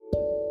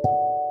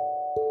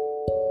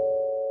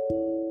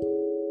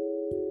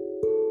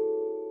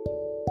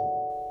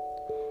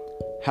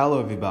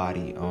Hello,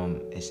 everybody.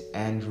 It's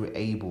Andrew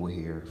Abel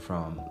here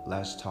from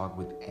Let's Talk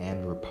with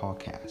Andrew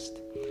podcast.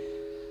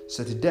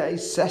 So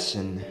today's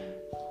session,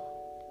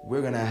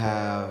 we're gonna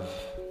have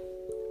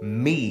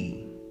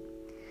me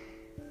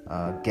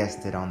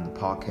guested on the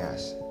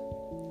podcast.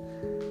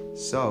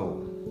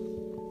 So,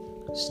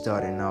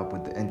 starting up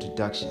with the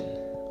introduction,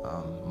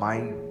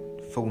 my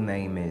full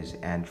name is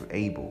Andrew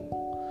Abel.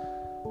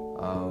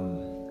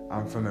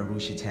 I'm from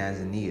Arusha,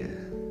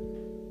 Tanzania.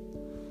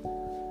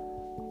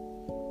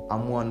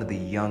 I'm one of the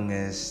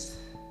youngest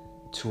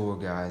tour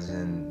guides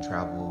and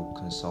travel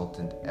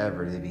consultant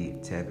ever to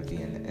ever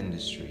be in the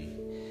industry.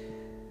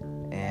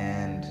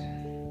 And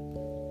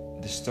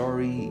the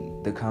story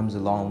that comes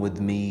along with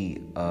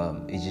me,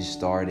 it just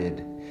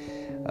started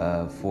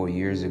 4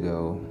 years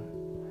ago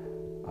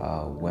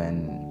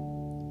when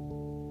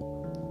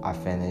I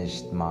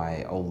finished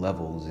my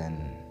O-levels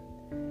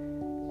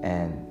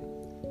and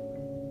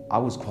I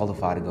was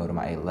qualified to go to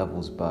my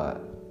A-levels,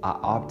 but I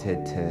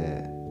opted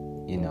to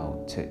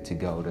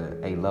go to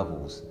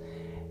A-levels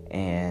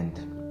and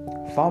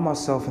found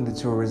myself in the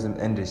tourism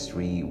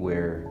industry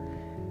where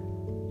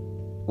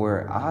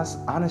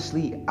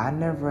I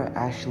never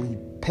actually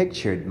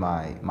pictured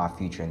my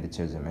future in the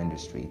tourism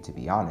industry, to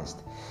be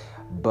honest.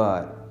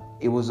 But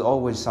it was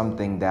always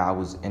something that I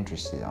was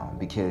interested in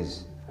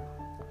because,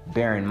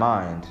 bear in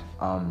mind,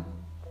 I'm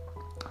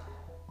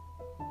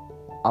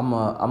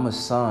a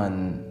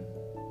son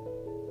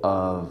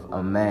of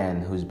a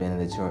man who's been in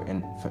the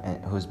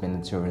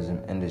tourism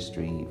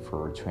industry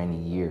for 20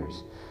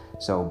 years.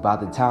 So by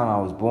the time I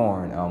was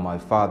born, my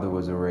father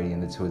was already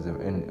in the tourism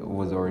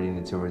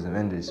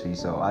industry.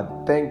 So I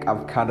think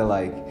I've kind of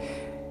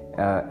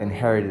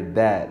inherited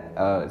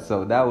that.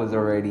 So that was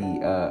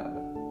already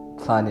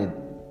planted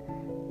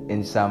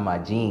inside my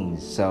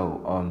genes.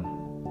 So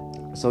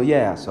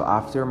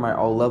after my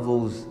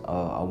O-levels,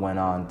 I went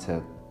on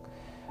to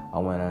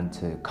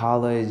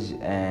college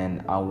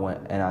and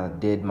I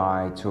did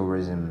my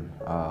tourism,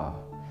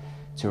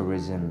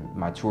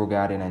 my tour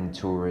guiding and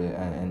tour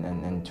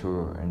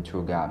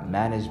guide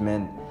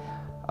management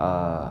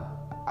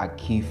at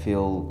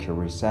Keyfield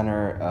Career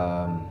Center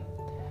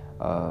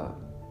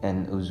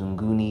in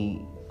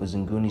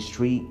Uzunguni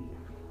Street.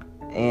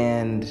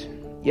 And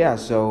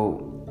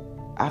so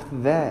after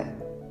that,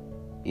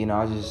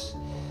 I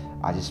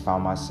just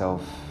found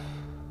myself,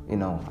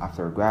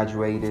 after I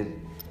graduated,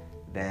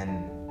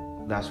 then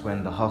that's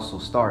when the hustle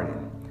started.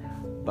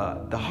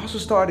 But the hustle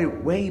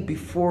started way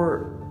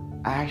before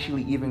I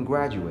actually even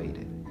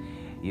graduated.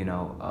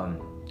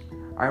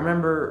 I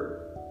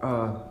remember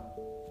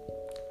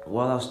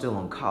while I was still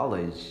in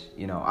college,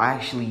 I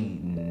actually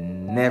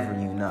never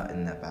knew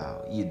nothing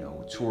about,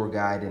 tour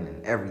guiding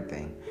and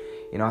everything.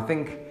 I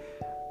think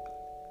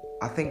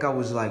I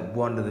was like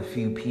one of the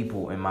few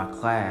people in my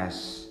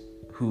class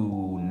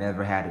who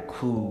never had a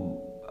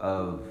clue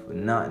of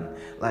nothing.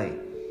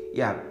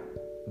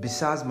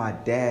 Besides my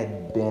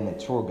dad being a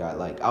tour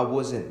guide, I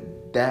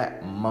wasn't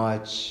that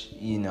much,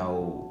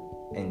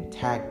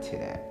 intact to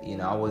that.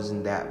 I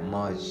wasn't that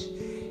much,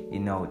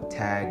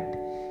 tagged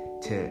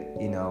to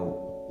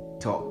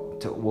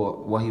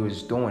what he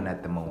was doing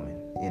at the moment,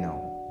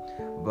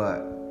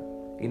 But,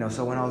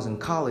 so when I was in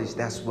college,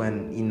 that's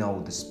when,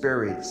 the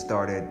spirit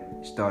started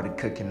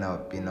cooking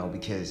up,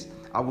 because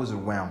I was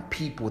around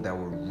people that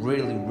were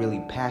really, really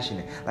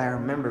passionate. I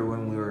remember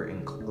when we were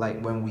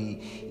when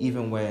we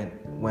even went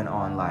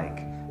on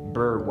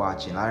bird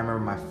watching. I remember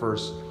my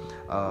first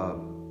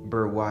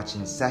bird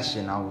watching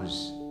session. I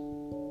was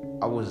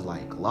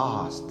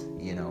lost,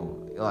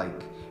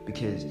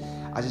 because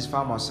I just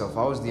found myself,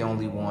 I was the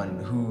only one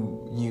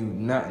who knew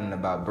nothing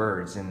about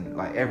birds, and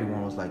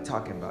everyone was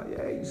talking about,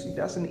 yeah, you see,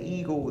 that's an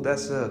eagle,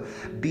 that's a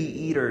bee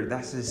eater,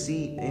 that's a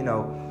sea, I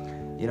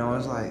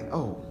was like,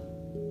 oh.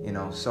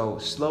 So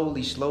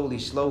slowly,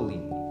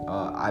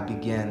 I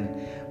began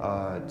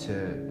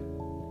to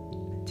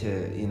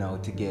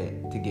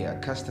get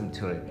accustomed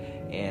to it,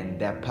 and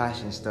that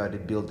passion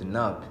started building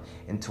up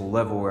into a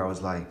level where I was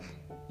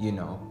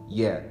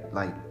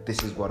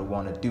this is what I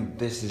want to do.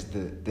 This is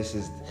the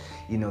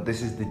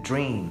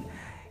dream,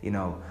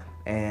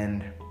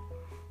 And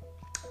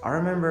I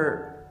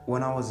remember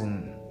when I was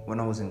in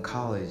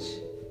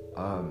college,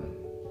 I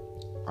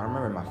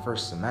remember my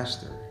first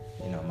semester.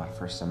 My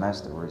first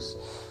semester was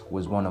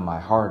one of my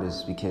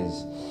hardest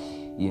because,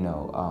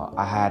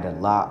 I had a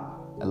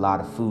lot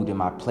of food in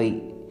my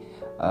plate,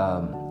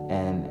 and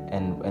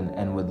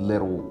with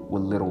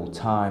little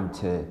time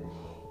to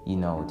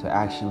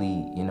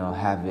actually,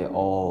 have it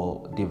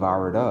all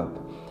devoured up.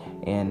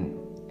 And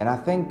I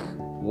think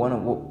one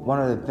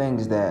of the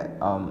things that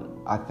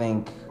I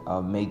think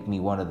make me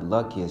one of the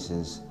luckiest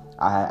is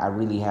I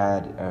really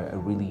had a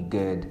really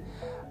good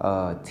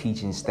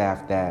teaching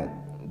staff that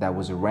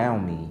was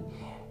around me.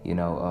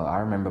 I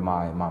remember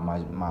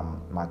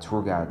my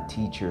tour guide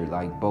teacher,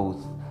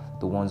 both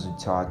the ones who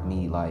taught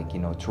me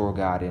tour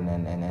guiding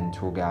and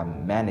tour guide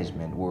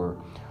management were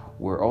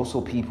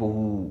also people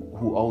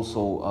who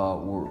also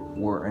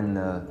were in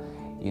the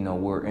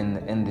were in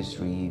the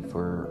industry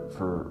for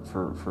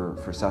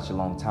such a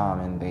long time,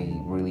 and they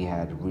really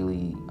had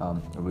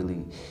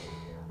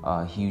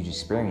huge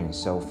experience.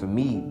 So for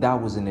me, that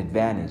was an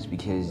advantage,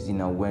 because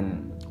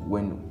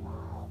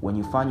when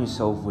you find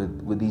yourself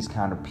with these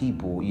kind of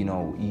people,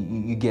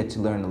 you get to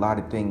learn a lot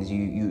of things.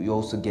 You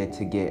also get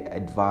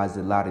advised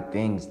a lot of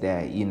things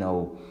that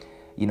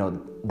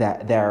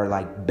that are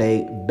like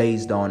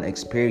based on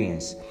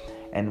experience,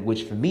 and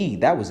which for me,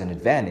 that was an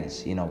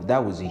advantage.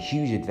 That was a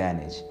huge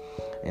advantage.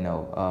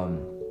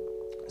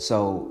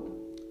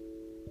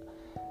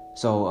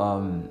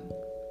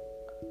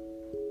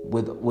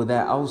 With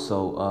that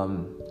also,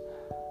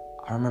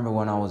 I remember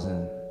when I was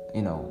in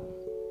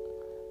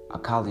a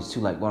college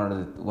too, like one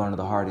of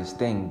the hardest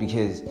thing,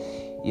 because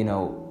in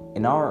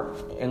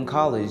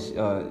college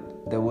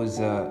there was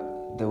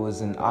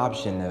an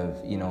option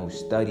of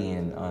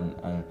studying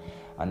on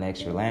an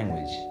extra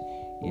language,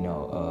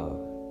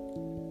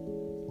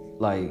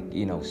 like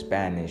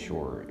Spanish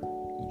or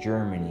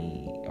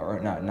Germany, or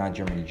not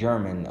Germany,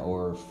 German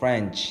or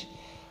French,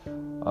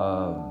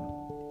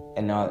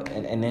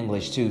 and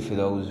English too, for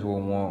those who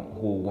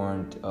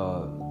weren't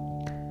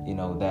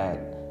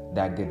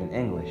that good in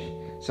English.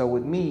 So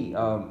with me,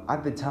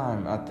 at the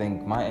time, I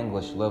think my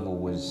English level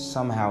was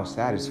somehow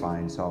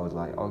satisfying. So I was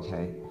like,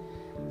 okay,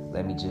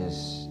 let me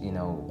just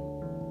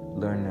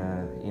learn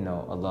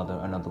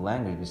another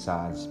language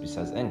besides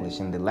English,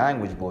 and the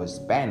language was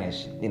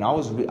Spanish.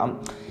 I'm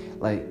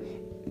like,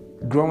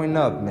 growing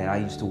up, man, I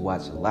used to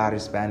watch a lot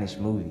of Spanish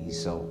movies,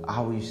 so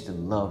I used to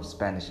love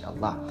Spanish a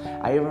lot.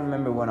 I even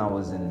remember when I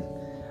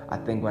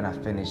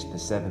finished the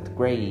 7th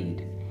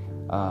grade,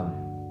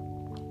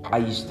 I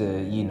used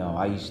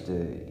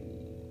to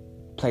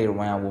play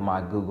around with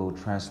my Google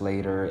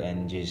Translator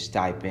and just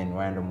type in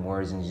random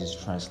words and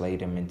just translate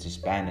them into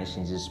Spanish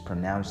and just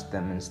pronounce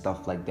them and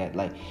stuff like that.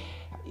 Like,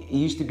 it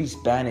used to be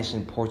Spanish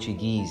and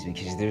Portuguese,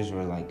 because those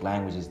were like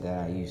languages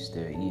that I used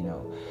to,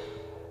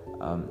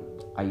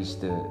 I used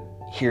to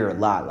hear a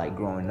lot, like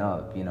growing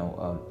up,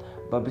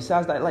 but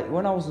besides that, like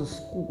when I was in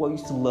school, I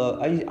used to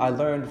love, I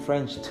learned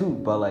French too,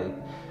 but like,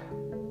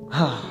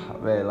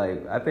 man,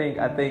 like I think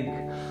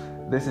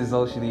this is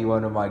actually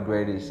one of my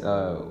greatest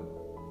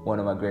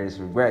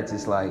regrets.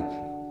 It's like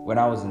when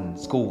I was in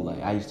school,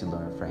 like I used to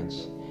learn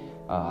French.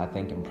 I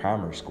think in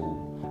primary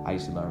school, I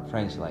used to learn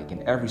French. Like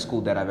in every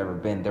school that I've ever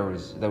been, there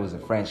was a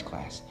French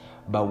class.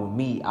 But with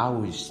me, I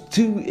was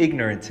too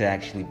ignorant to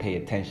actually pay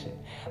attention.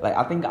 Like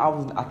I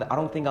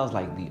don't think I was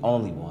like the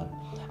only one.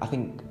 I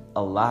think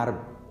a lot of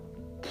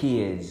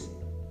kids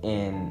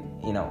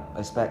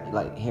especially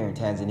like here in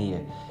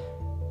Tanzania,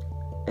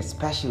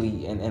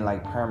 especially in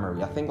like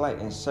primary, I think like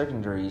in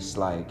secondary, it's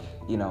like,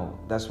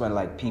 that's when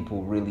like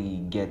people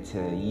really get to,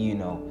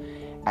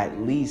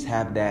 at least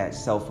have that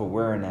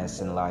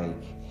self-awareness and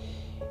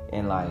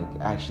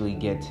actually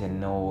get to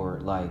know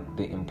like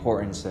the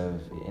importance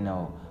of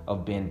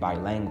being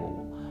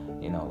bilingual.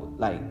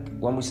 Like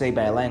when we say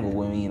bilingual,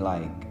 we mean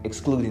like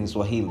excluding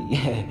Swahili.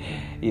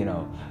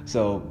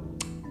 So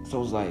it's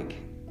like,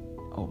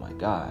 oh my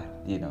God,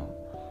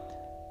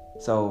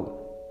 so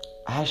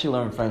I actually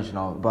learned French and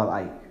all, but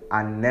like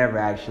I never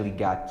actually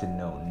got to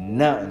know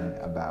nothing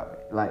about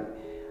it. Like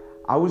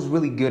I was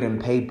really good in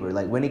paper.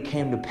 Like when it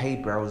came to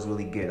paper, I was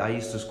really good. I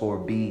used to score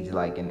B's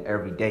like in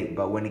every day.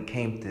 But when it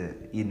came to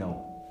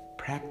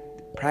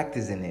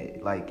practicing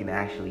it, like and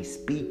actually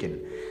speaking,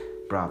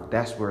 bro,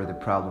 that's where the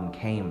problem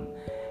came.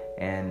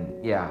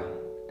 And yeah,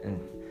 and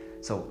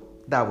so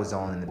that was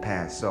all in the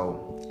past.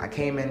 So I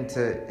came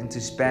into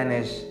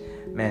Spanish.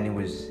 Man, it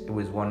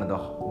was one of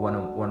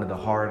the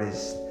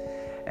hardest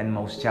and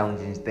most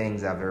challenging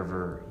things I've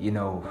ever,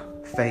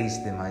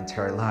 faced in my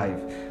entire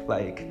life.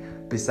 Like,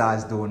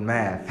 besides doing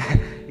math,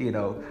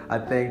 I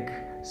think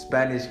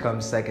Spanish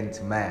comes second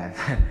to math.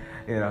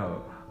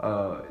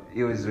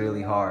 It was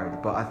really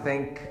hard. But I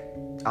think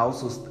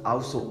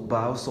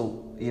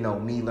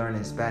me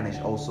learning Spanish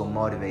also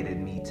motivated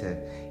me to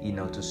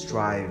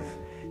strive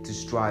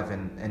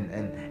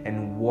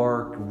and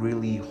work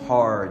really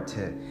hard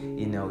to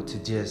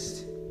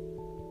just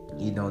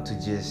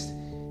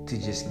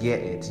get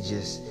it, to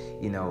just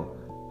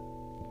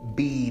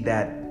be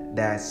that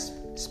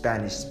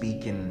Spanish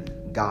speaking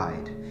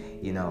guide,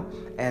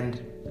 and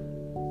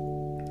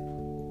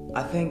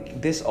I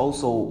think this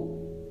also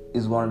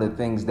is one of the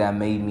things that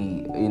made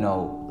me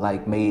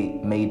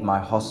made my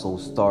hustle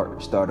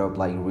start up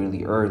like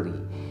really early.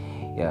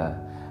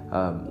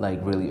 Like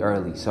really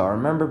early. So I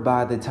remember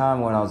by the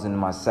time when I was in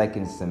my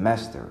second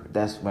semester,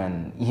 that's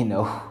when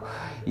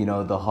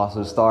the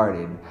hustle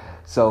started.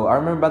 So I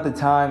remember by the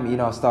time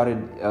I started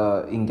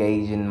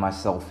engaging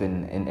myself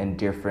in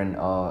different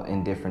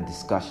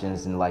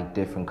discussions in like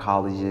different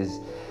colleges.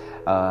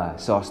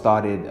 So I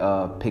started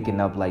picking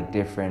up like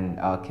different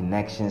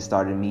connections,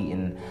 started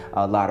meeting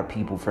a lot of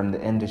people from the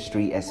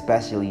industry,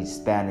 especially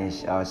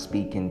Spanish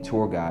speaking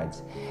tour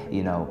guides,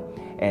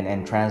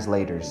 and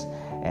translators.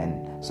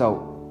 And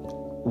so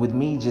with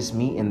me just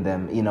meeting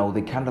them,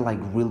 they kind of like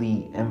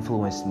really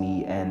influenced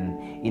me and,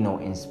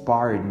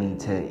 inspired me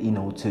to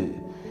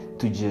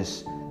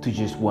to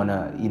just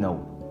wanna,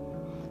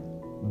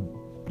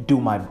 do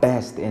my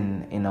best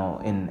in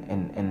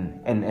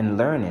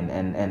learning,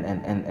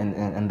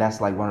 and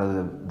that's like one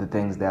of the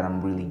things that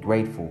I'm really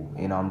grateful.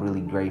 I'm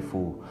really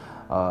grateful,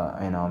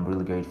 I'm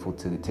really grateful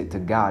to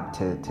God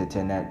to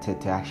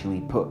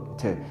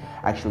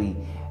actually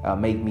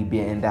make me be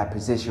in that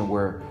position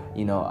where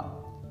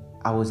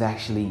I was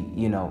actually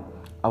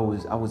I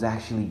was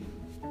actually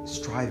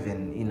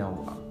striving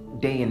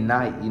day and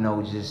night,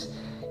 just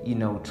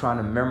trying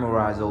to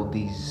memorize all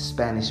these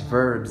Spanish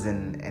verbs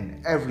and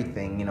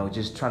everything,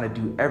 just trying to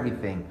do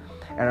everything.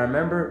 And I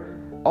remember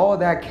all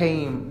that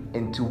came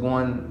into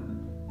one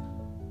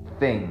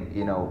thing,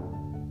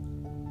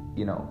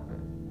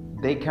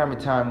 there came a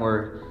time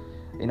where,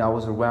 I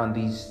was around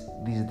these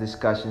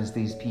discussions,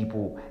 these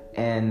people,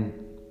 and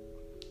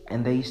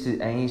they used to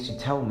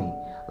tell me,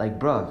 like,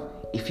 bruv,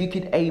 if you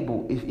could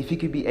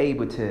be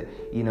able to,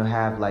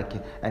 have like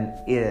an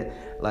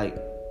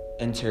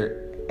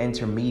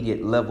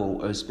intermediate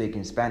level of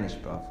speaking Spanish,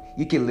 bro,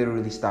 you can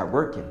literally start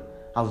working.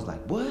 I was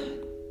like, what?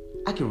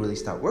 I can really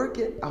start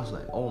working? I was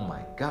like, oh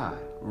my God,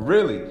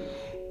 really?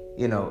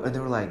 And they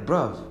were like,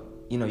 bruv,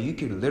 you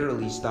could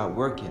literally start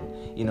working.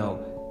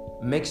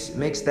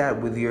 Mix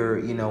that with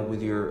your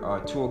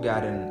tour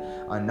guide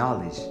and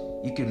knowledge.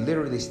 You could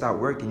literally start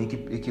working. You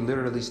could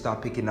literally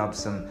start picking up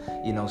some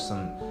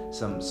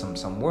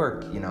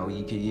work. And I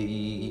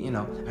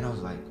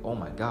was like, oh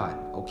my God,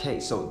 okay.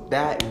 So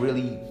that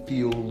really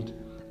fueled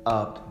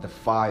up the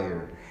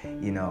fire.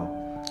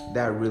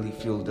 That really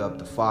fueled up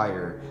the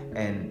fire,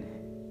 and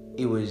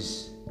it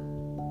was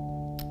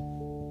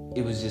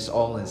just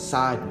all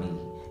inside me,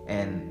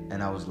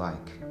 and I was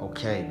like,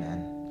 okay,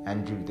 man,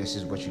 Andrew, this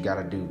is what you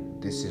gotta do.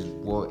 This is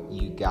what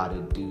you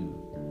gotta do,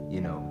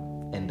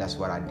 and that's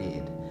what I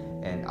did.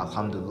 And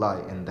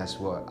alhamdulillah, and that's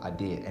what I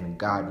did. And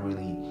God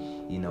really,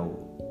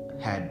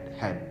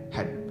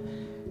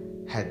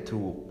 had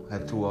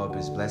threw up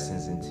His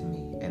blessings into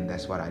me, and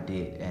that's what I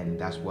did, and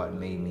that's what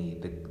made me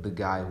the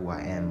guy who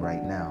I am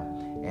right now.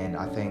 And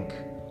I think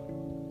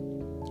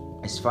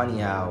it's funny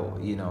how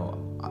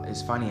I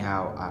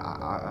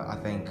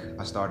think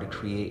I started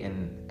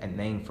creating a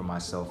name for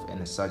myself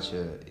in such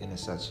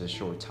a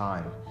short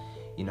time,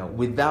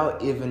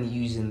 without even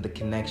using the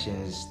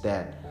connections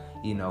that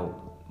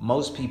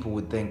most people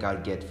would think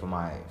I'd get for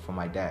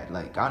my dad.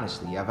 Like,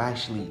 honestly, I've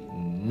actually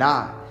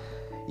not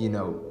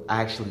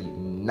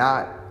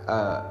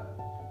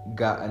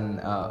gotten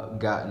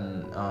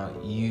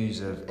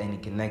use of any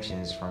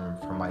connections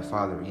from my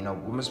father.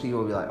 Most people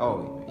will be like,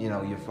 oh,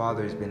 your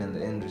father has been in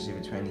the industry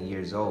for 20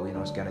 years old,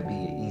 it's gonna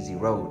be an easy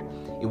road.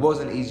 It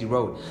wasn't an easy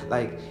road.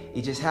 Like,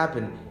 it just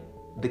happened.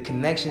 The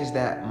connections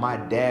that my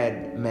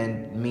dad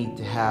meant me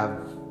to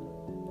have,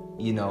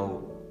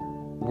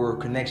 were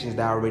connections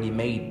that I already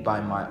made by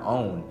my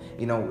own.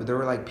 There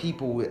were like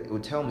people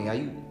would tell me,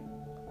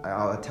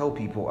 I'll tell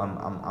people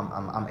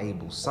I'm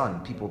Abel's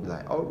son. People will be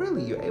like, oh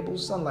really, you're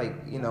Abel's son? Like,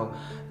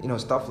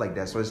 stuff like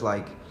that. So it's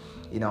like,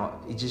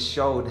 it just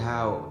showed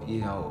how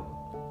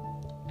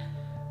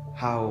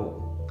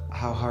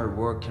hard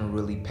work can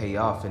really pay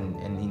off,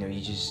 and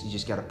you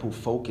just gotta put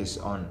focus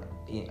on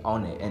it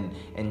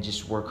and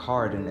just work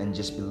hard and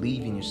just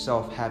believe in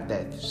yourself, have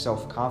that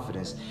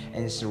self-confidence,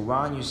 and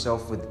surround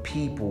yourself with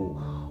people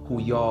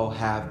who y'all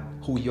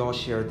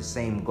share the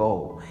same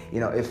goal.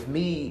 If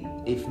me,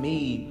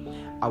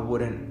 I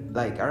wouldn't,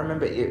 like, I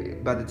remember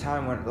by the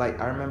time when,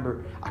 like, I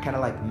remember I kind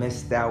of like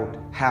missed out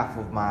half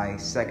of my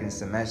second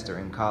semester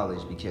in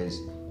college because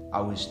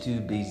I was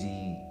too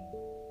busy,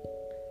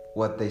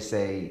 what they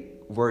say,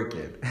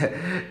 working,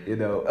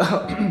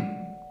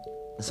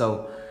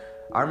 So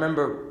I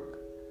remember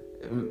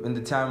in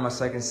the time of my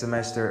second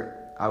semester,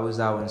 I was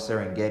out in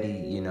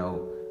Serengeti,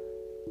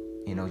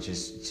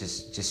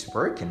 just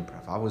working, bro.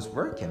 I was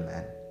working,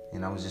 man.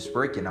 I was just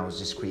working. I was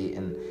just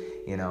creating,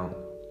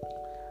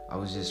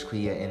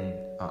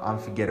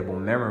 unforgettable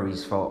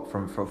memories for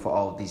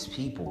all of these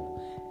people,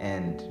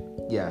 and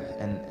yeah,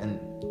 and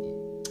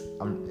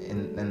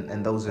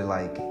those are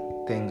like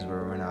things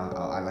where when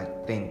I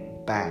like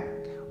think back,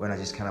 when I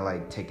just kind of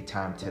like take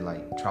time to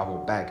like travel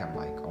back, I'm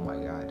like, oh my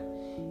God,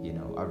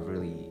 I've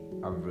really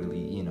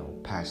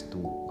passed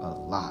through a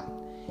lot.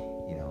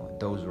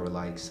 Those were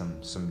like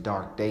some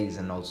dark days,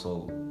 and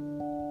also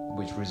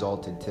which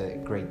resulted to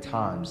great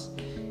times,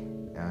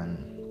 and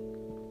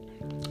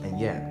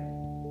yeah.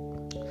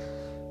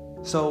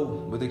 So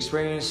with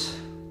experience,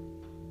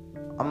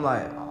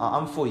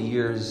 I'm 4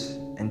 years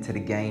into the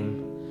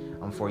game.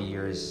 I'm 4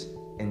 years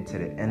into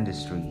the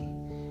industry,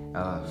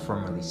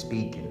 formally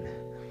speaking,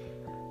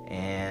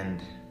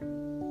 and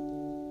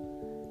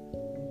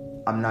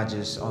I'm not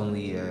just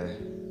only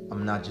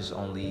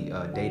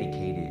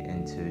dedicated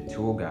into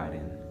tour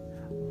guiding,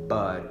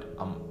 but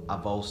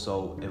I've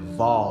also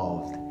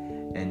evolved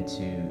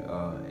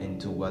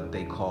into what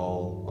they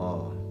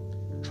call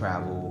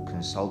travel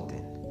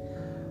consulting.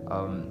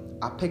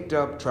 I picked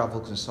up travel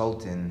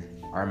consulting.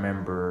 I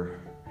remember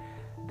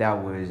that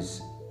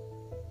was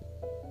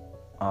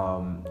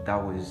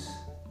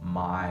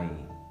my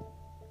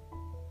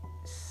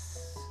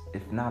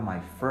if not my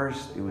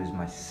first, it was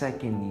my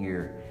second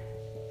year,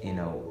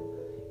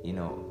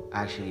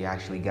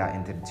 actually got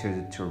into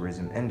the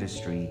tourism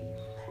industry,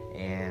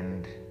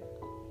 and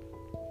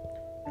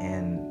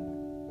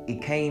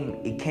it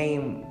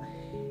came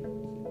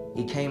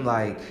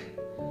like,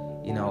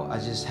 I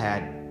just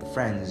had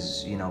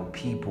friends,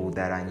 people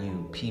that I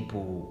knew,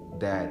 people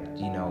that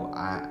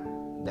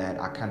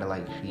I kind of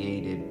like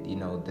created,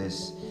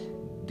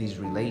 these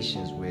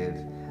relations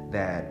with,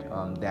 that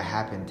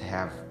happened to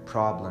have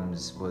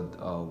problems with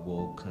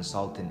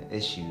consultant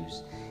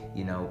issues,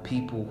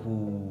 people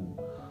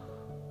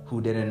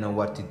who didn't know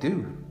what to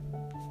do,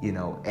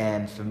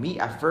 and for me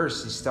at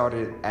first it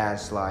started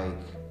as like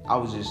I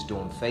was just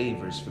doing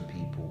favors for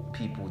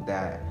people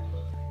that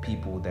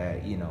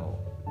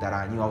that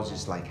I knew. I was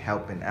just like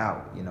helping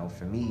out,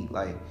 for me,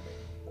 like,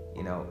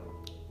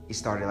 it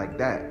started like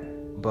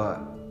that.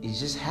 But it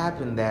just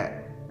happened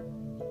that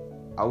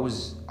I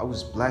was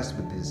blessed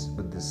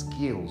with the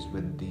skills,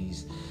 with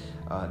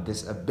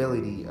this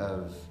ability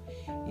of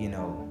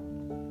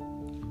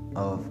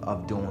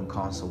doing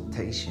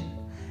consultation,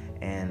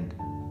 and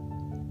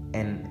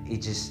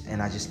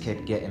I just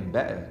kept getting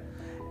better.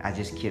 I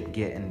just kept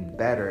getting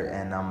better,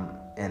 and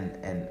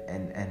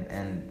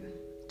and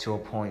to a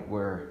point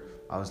where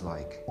I was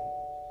like,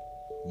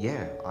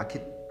 yeah,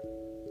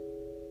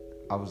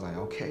 I was like,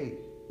 okay,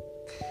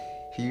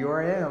 here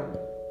I am,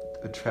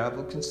 a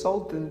travel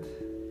consultant.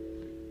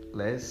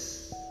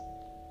 Let's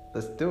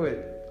do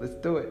it.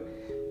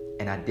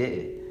 And I did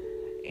it.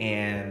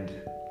 And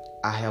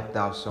I helped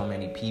out so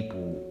many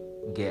people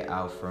get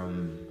out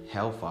from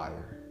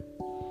hellfire.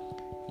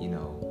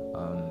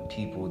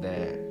 People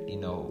that,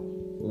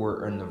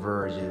 were on the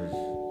verge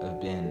of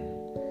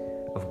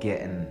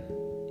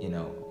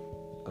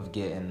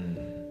getting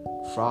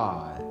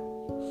fraud,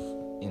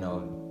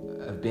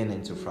 I've been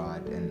into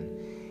fraud,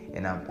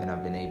 and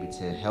I've been able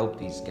to help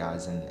these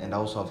guys, and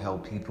also I've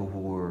helped people who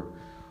were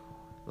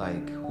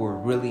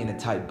really in a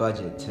tight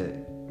budget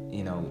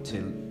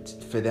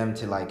for them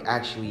to like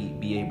actually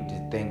be able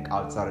to think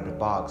outside of the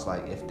box,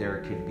 like if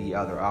there could be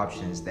other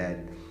options that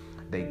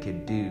they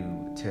could do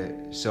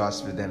so as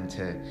for them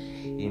to,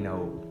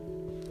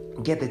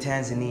 get the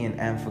Tanzanian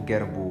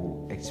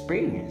unforgettable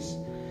experience,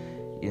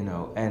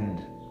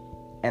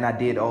 and I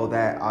did all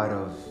that out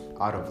of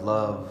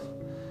love,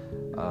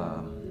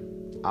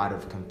 out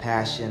of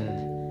compassion,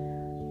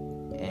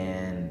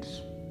 and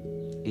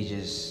it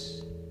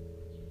just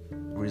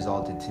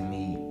resulted to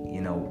me,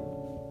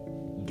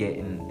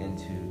 getting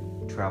into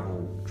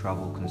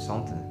travel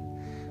consulting,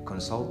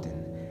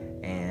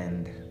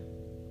 and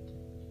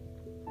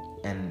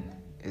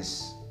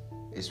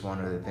it's one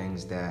of the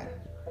things that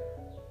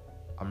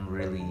I'm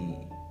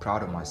really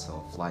proud of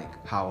myself, like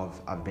how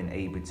I've been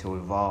able to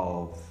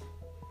evolve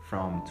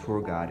from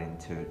tour guiding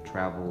to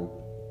travel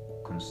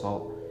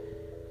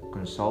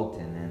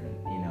consulting, and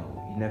you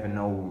never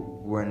know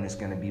when it's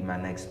going to be my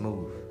next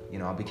move,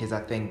 because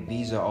I think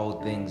these are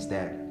all things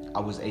that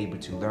I was able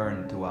to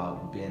learn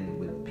throughout being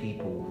with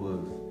people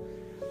who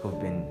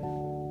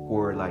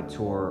are like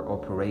tour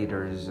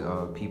operators,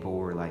 people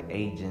who are like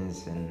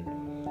agents and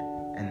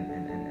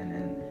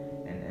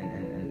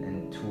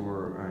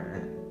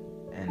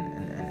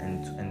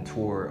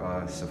tour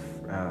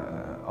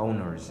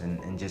owners,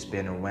 and just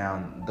being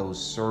around those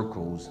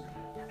circles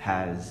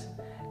has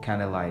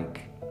kind of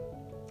like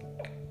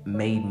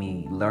made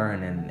me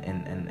learn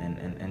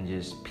and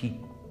just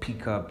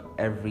pick up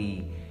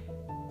every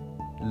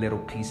little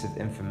piece of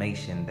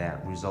information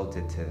that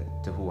resulted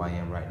to who I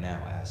am right now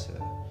as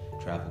a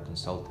travel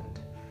consultant.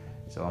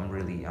 So I'm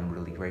really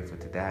grateful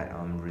to that.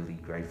 I'm really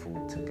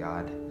grateful to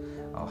God,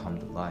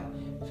 alhamdulillah,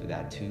 for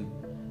that too.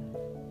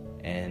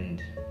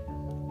 And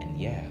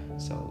yeah,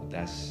 so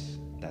that's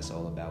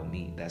all about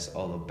me. That's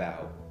all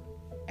about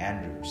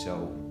Andrew.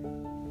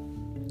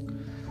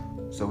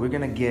 So we're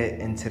gonna get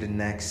into the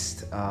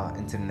next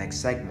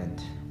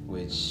segment,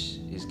 which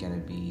is gonna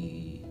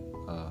be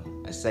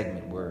a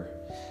segment where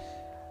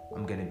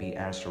I'm gonna be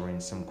answering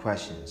some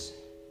questions.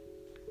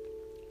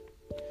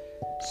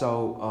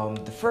 So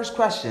the first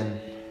question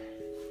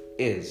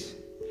is,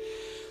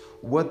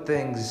 what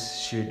things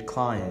should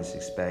clients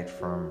expect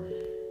from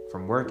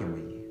working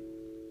with you?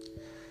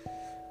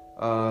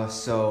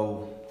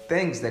 So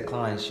things that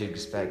clients should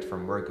expect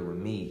from working with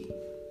me.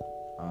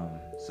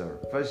 So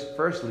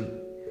firstly,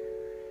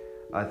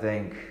 I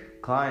think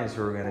clients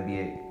who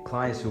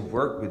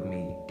work with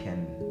me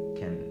can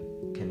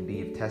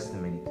be a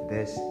testimony to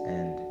this.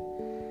 And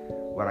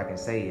what I can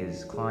say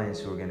is, clients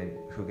who are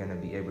gonna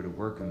be able to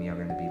work with me are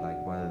gonna be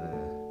like one of the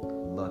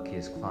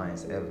luckiest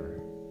clients ever.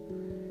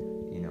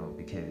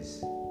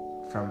 Because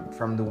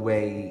from the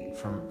way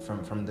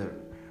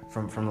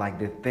from like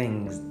the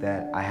things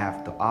that I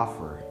have to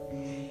offer,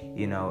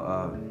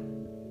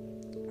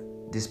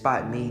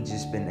 despite me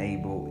just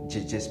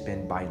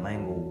been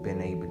bilingual,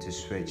 been able to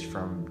switch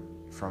from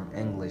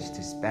English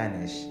to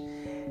Spanish,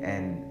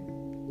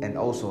 and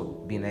also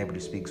being able to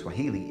speak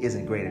Swahili is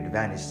a great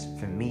advantage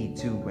for me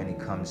too when it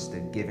comes to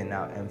giving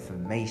out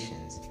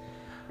informations.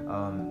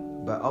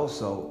 But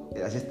also,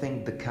 I just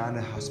think the kind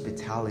of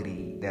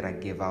hospitality that I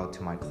give out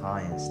to my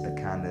clients, the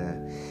kind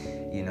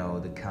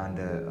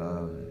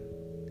of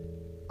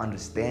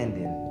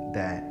understanding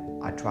that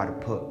I try to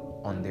put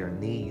on their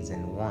needs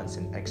and wants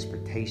and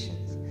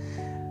expectations.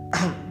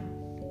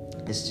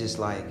 It's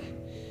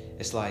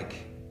like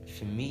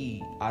for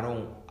me, I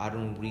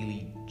don't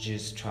really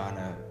just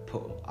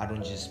I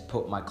don't just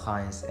put my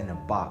clients in a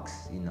box,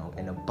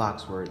 in a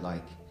box where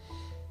like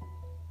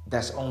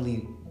that's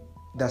only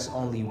there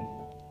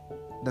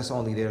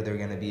they're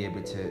gonna be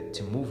able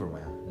to move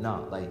around.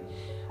 No, like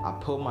I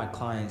put my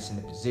clients in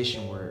a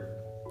position where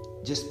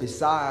just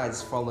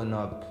besides following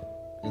up,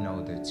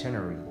 the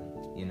itinerary,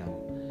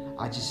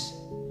 I just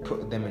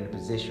put them in a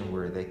position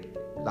where they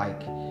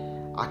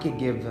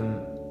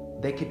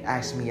they could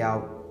ask me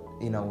out,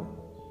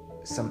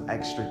 some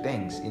extra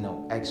things,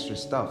 extra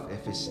stuff.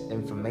 If it's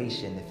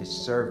information, if it's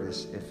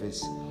service, if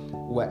it's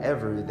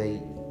whatever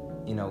they're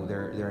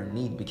in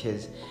need,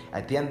 because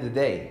at the end of the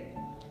day,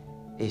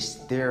 it's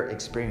their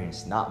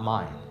experience, not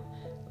mine.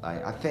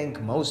 Like I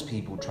think most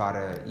people try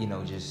to,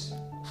 just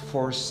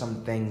force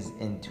some things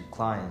into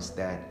clients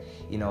that,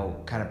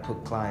 kind of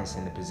put clients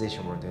in a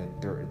position where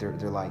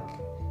they're like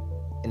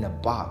in a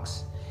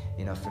box.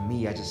 For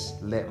me, I just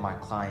let my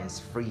clients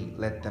free,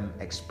 let them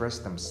express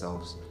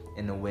themselves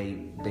in the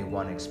way they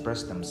want to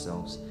express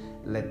themselves.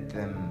 Let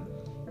them,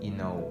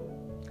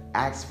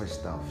 ask for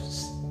stuff.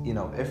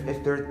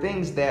 If there are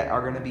things that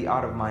are going to be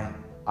out of my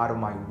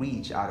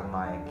reach, out of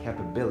my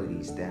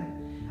capabilities,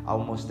 then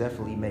I'll most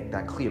definitely make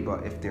that clear.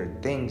 But if there are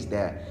things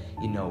that,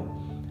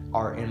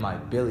 are in my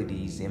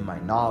abilities, in my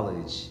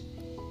knowledge,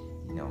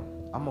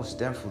 I'm most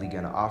definitely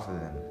going to offer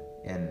them.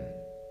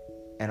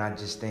 And I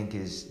just think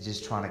is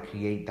just trying to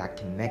create that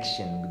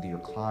connection with your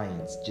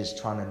clients, just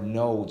trying to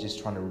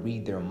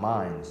read their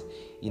minds.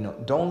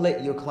 Don't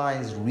let your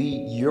clients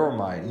read your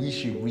mind. You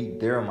should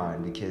read their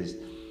mind, because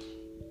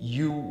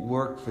you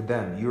work for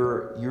them. You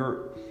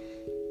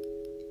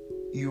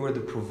are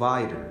the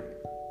provider,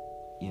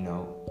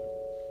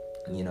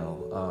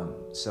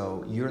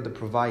 so you're the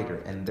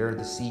provider and they're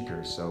the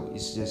seeker. So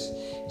it's just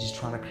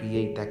trying to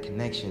create that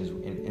connections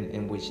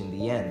in which in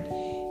the end,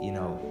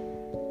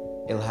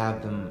 it'll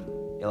have them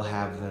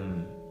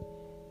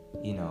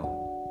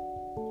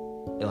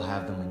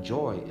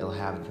enjoy. It'll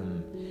have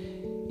them,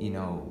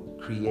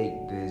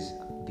 create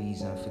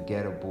these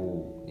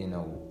unforgettable,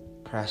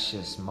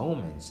 precious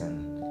moments,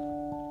 and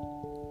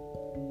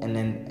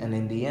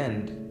in the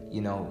end,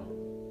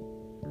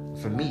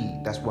 for me,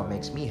 that's what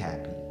makes me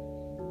happy.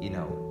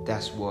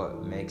 That's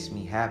what makes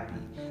me happy.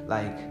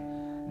 Like,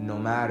 no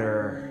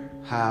matter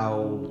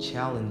how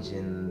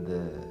challenging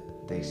the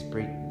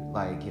experience,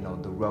 like,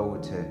 the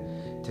road to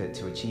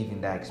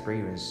achieving that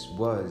experience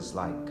was,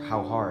 like,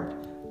 how hard.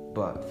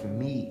 But for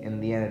me, in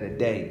the end of the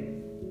day,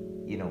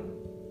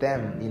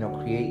 them,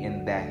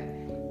 creating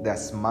that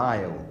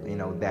smile,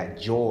 that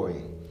joy,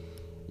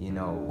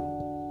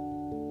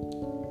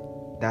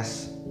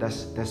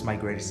 that's my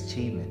greatest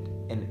achievement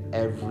in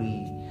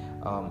every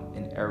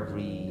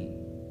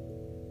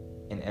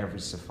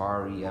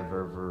safari I've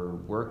ever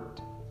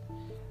worked,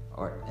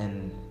 or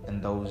and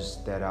those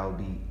that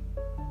I'm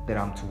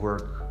to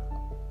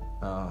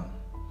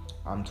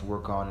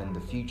work on in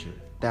the future.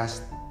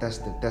 That's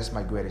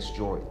my greatest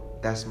joy.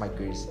 That's my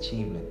greatest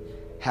achievement.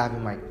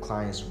 Having my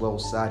clients well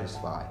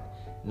satisfied,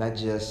 not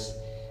just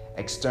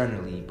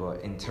externally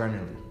but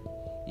internally.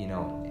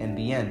 In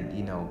the end,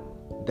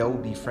 there will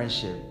be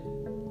friendship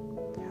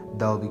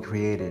that will be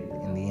created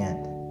in the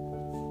end.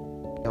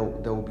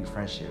 There will be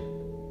friendship,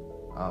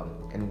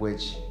 in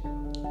which,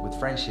 with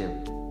friendship,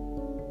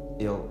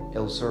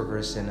 it'll serve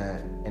us in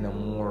a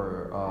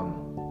more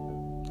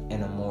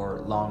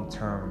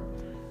long-term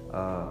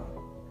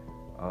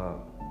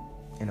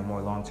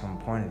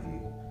point of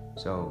view.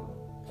 So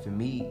for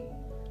me,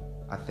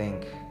 I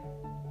think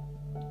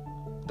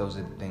those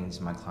are the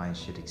things my clients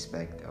should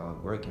expect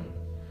working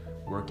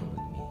with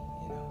me.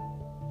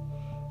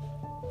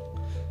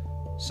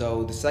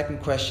 So the second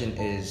question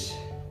is,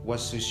 what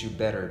suits you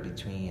better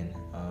between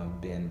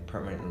being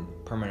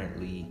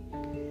permanently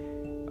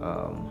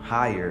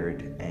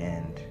hired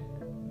and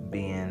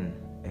being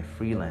a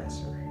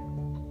freelancer?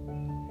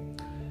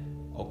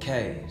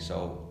 Okay,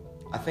 so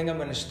I think I'm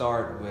going to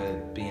start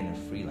with being a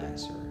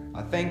freelancer.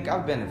 I think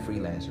I've been a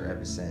freelancer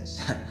ever since,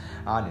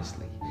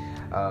 honestly.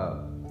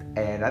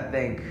 And I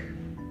think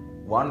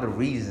one of the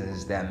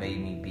reasons that made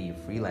me be a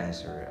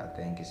freelancer, I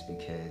think, is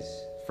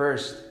because,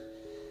 first,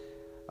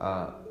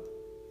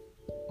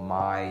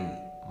 my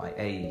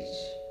age,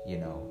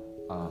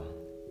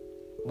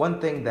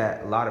 one thing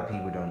that a lot of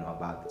people don't know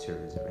about the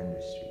tourism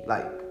industry,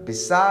 like,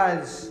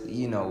 besides,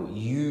 you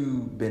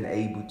been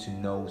able to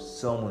know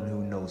someone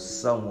who knows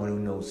someone who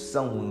knows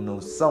someone who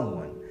knows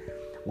someone,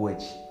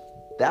 which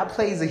that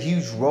plays a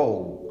huge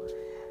role,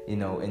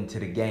 into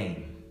the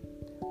game.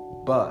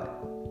 But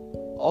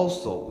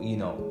also,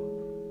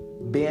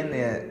 being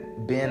a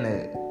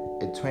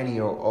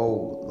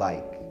 20-year-old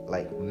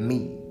like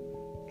me,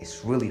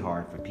 it's really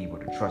hard for people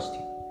to trust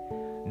you.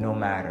 No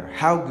matter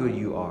how good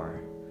you are,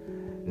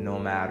 no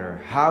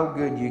matter how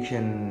good you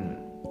can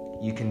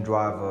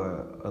drive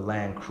a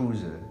Land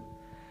Cruiser,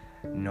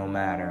 no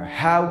matter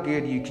how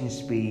good you can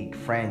speak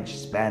French,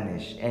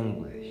 Spanish,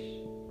 English,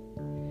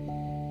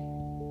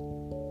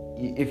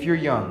 if you're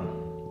young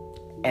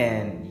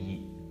and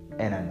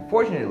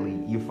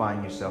unfortunately you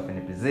find yourself in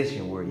a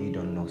position where you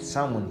don't know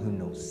someone who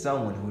knows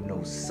someone who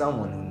knows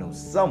someone who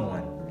knows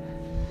someone,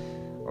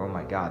 oh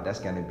my God, that's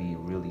going to be a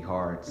really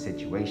hard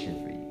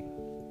situation for you.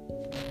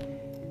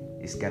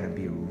 It's going to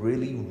be a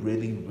really,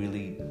 really,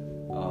 really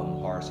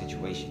hard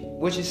situation,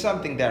 which is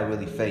something that I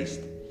really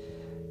faced.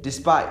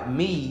 Despite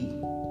me,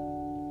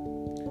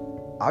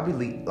 I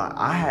believe like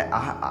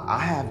I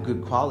have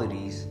good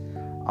qualities.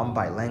 I'm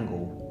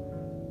bilingual,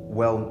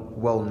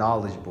 well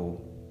knowledgeable,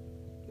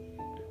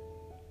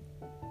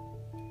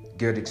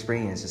 good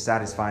experience, a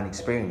satisfying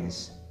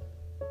experience.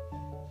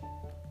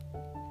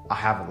 I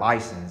have a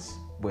license,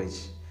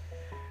 which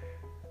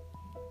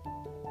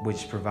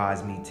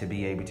provides me to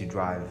be able to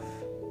drive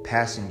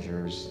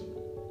passengers.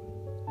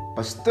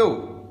 But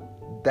still,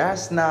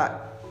 that's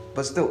not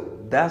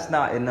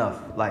enough.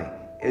 Like,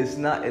 it's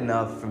not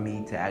enough for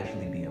me to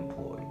actually be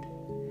employed.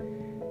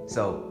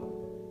 So,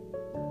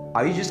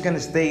 are you just gonna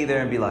stay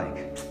there and be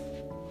like,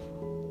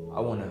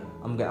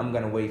 I'm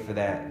gonna wait for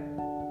that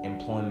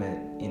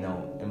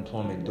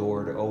employment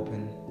door to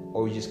open,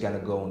 or you just gonna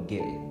go and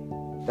get it?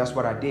 That's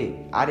what I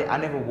did. I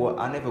never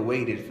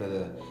waited for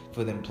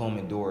the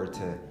employment door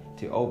to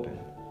open.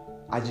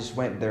 I just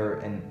went there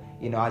and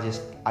I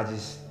just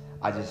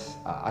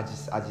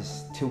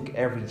took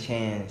every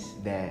chance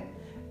that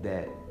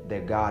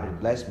God had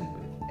blessed me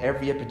with.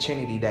 Every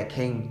opportunity that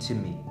came to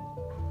me.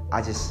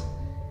 I just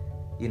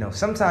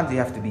sometimes you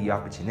have to be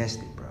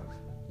opportunistic, bro.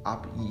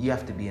 You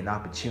have to be an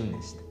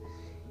opportunist.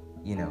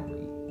 I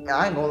ain't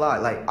gonna lie,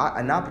 like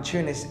an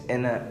opportunist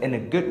in a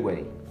good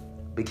way,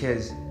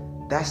 because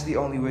that's the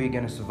only way you're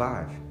gonna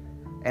survive.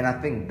 And I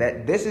think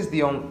that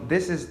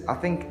I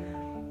think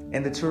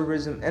in the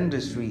tourism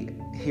industry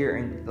here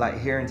in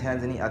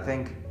Tanzania, I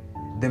think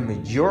the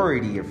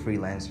majority of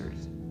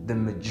freelancers, the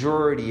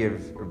majority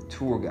of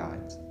tour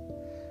guides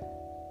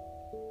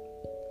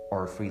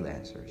are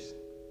freelancers.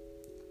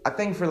 I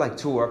think for like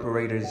tour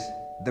operators,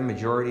 the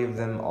majority of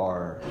them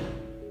are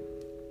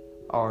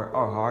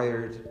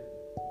hired,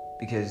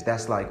 because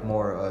that's like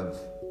more of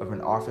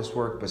an office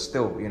work. But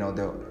still,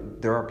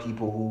 there are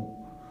people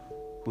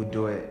who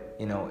do it,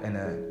 in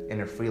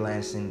a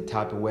freelancing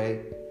type of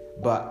way.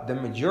 But the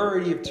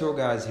majority of tour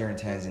guides here in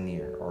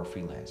Tanzania are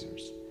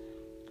freelancers.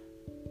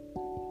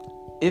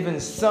 Even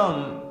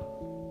some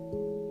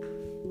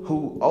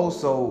who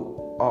also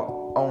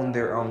own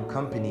their own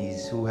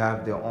companies, who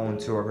have their own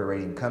tour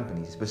operating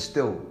companies, but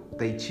still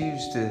they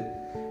choose to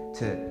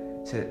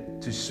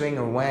swing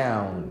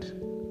around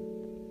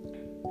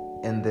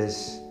in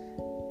this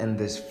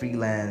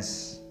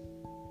freelance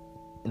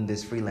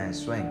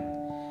swing.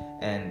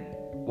 And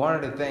one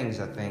of the things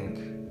I think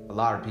a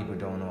lot of people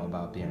don't know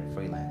about being a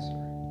freelancer,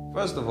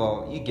 first of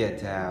all, you get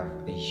to have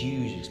a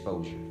huge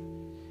exposure,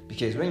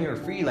 because when you're a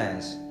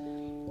freelance,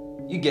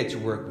 you get to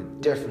work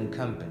with different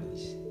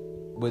companies.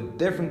 With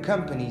different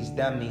companies,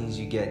 that means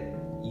you get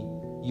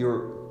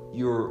your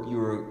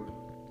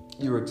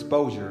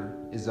exposure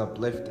is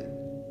uplifted.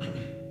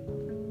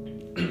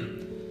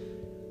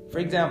 For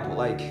example,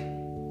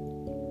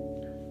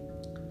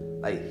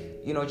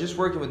 just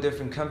working with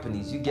different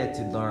companies, you get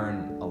to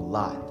learn a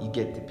lot. You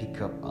get to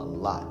pick up a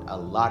lot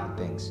of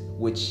things,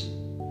 which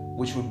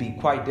would be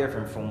quite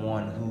different from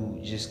one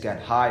who just got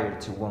hired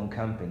to one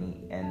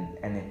company and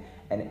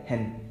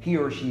he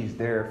or she is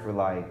there for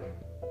like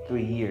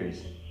 3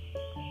 years.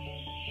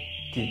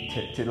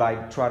 To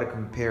like try to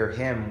compare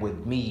him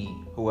with me,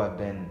 who I've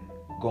been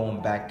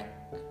going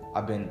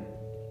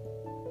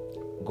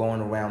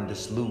around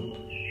this loop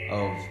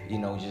of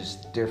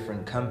just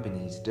different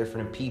companies,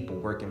 different people,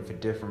 working for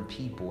different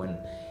people, and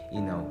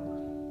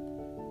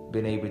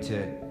been able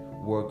to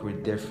work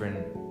with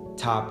different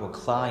type of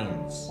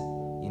clients,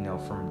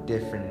 from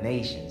different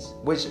nations,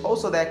 which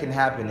also that can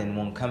happen in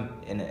one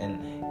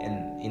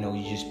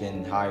you just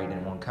been hired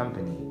in one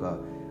company,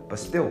 but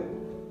still,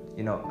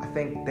 I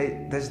think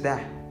there's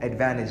that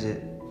advantage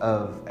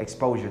of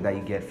exposure that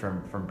you get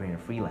from being a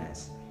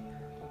freelance.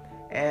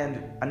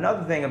 And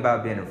another thing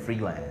about being a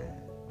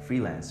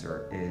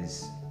freelancer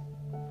is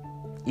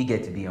you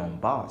get to be your own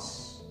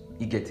boss.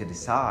 You get to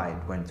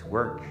decide when to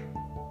work.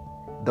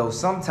 Though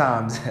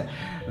sometimes,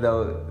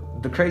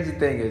 the crazy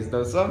thing is,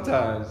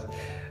 sometimes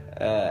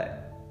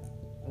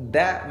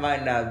that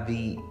might not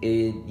be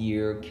in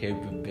your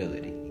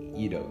capability.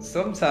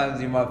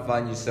 Sometimes you might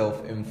find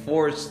yourself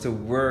enforced to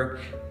work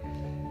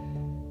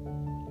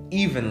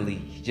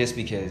evenly, just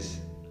because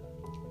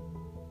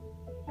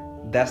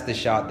that's the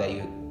shot that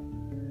you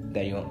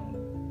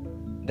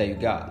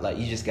got. Like,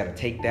 you just gotta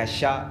take that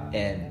shot,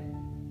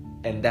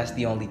 and that's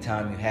the only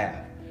time you have.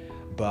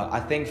 But I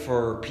think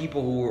for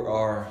people who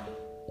are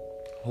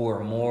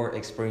more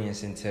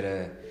experienced into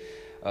the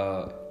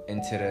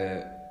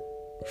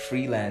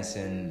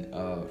freelancing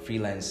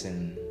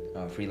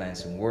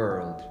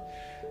world,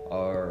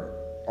 or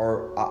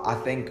or I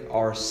think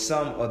are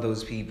some of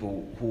those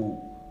people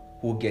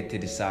who get to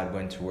decide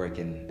when to work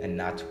and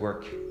not to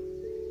work,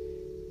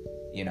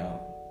 you know.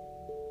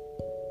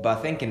 But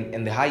I think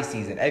in the high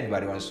season,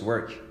 everybody wants to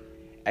work.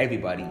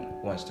 Everybody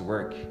wants to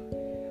work.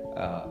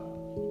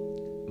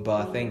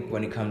 But I think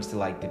when it comes to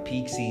like the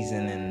peak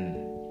season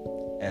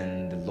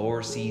and the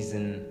lower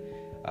season,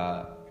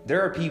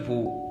 there are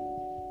people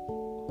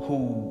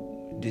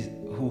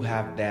who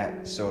have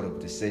that sort of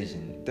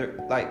decision. They're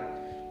like,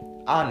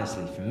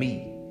 honestly, for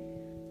me,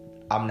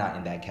 I'm not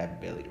in that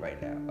capability right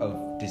now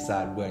of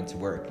decide when to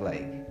work.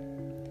 Like,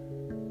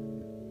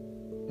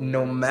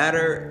 no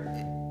matter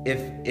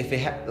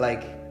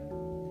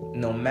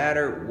no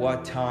matter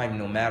what time,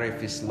 no matter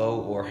if it's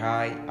low or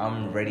high,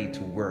 I'm ready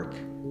to work.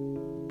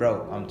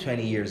 Bro, I'm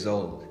 20 years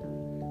old.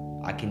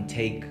 I can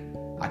take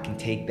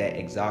that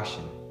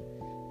exhaustion.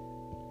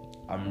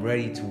 I'm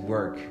ready to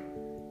work.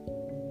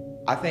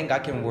 I think I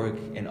can work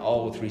in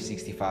all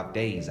 365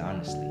 days,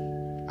 honestly.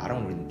 I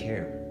don't really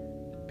care.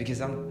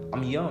 Because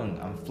I'm young,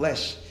 I'm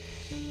flesh.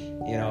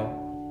 You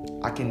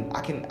know, I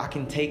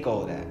can take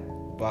all that.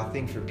 But I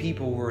think for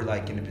people who are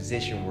like in a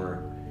position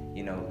where,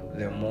 you know,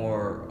 they're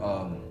more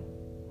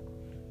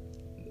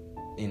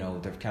you know,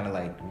 they're kind of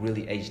like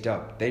really aged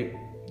up. They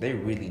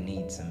really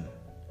need some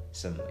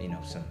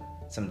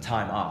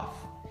time off,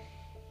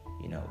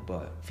 you know.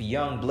 But for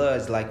young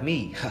bloods like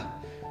me,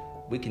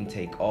 we can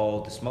take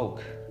all the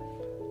smoke,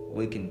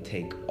 we can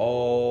take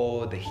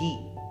all the heat,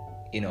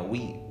 you know.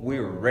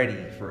 We're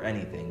ready for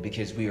anything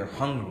because we are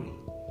hungry,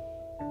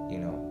 you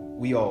know.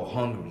 We all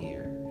hungry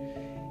here,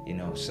 you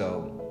know.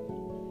 So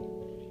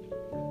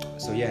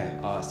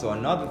yeah. So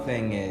another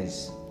thing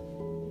is,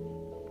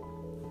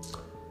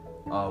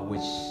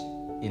 which,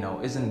 you know,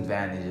 is an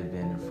advantage of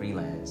being a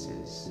freelance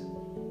is,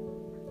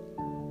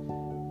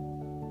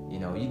 you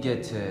know, you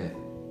get to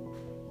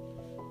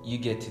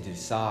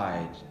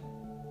decide.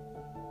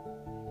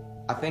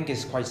 I think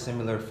it's quite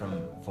similar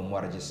from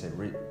what I just said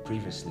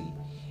previously.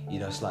 You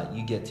know, it's like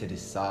you get to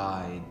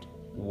decide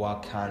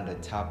what kind of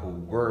type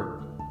of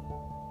work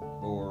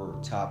or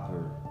type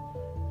of,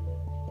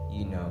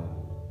 you know,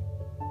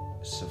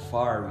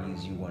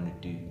 safaris you want to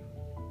do.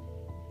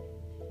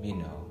 You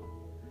know,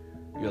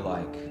 you're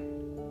like,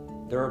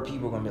 there are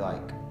people gonna be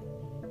like,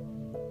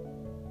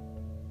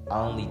 I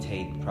only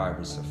take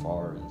private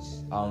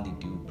safaris. I only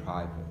do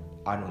private.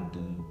 I don't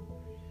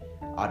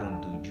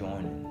do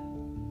joining.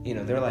 You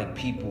know, they're like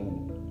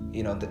people,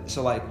 you know.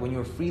 So like when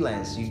you're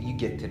freelance, you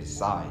get to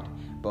decide.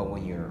 But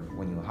when you're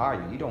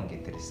hired, you don't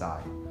get to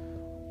decide.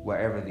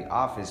 Wherever the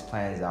office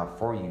plans out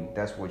for you,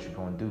 that's what you're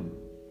gonna do.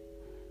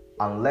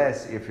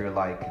 Unless if you're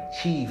like a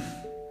chief,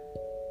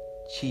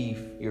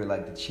 you're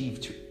like a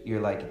chief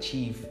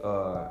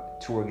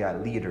tour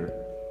guide leader,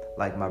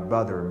 like my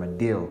brother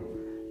Madil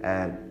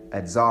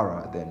at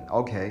Zara, then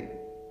okay,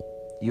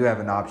 you have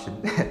an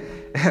option.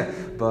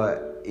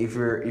 But if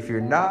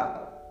you're not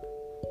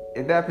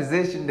in that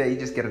position, then you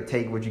just gotta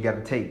take what you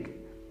gotta take,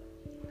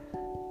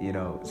 you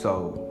know.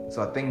 So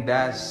I think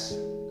those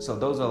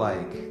are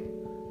like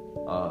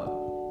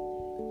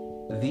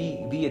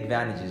the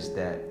advantages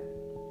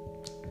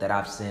that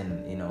I've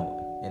seen, you know,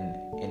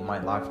 in my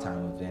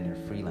lifetime of being a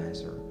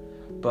freelancer.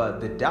 But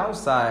the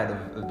downside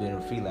of being a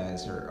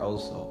freelancer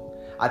also,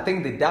 I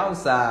think the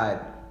downside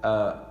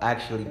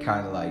actually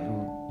kind of like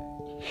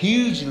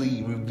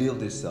hugely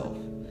revealed itself,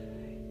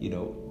 you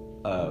know,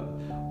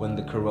 when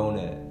the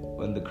corona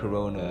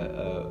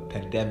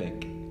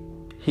pandemic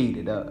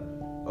heated up.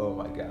 Oh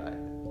my God.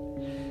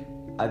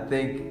 I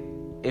think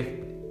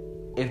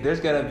if there's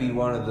gonna be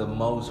one of the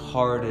most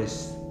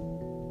hardest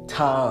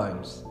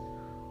times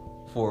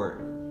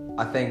for,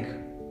 I think,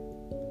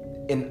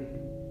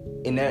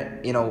 in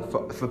that, you know,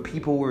 for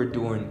people who are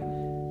doing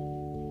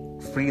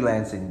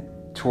freelancing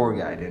tour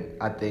guiding,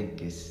 I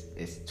think it's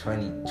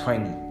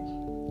 2020.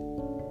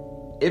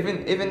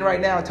 Even right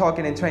now,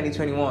 talking in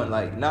 2021,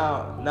 like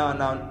now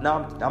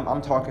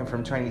I'm talking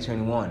from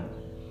 2021.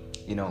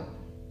 You know,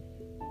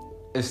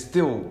 it's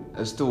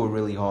still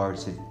really hard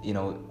to, you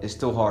know, it's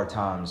still hard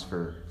times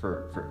for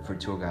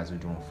tour guides who are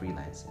doing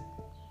freelancing.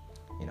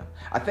 You know,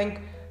 I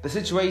think the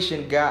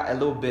situation got a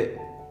little bit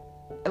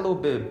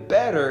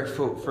better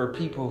for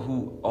people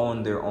who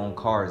own their own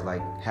cars,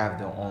 like have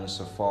their own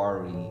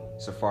safari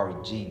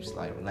Jeeps,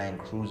 like Land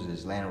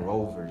Cruisers, Land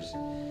Rovers.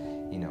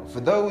 You know,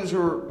 for those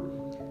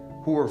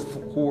who are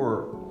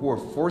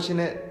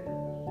fortunate,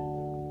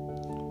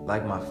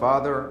 like my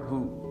father,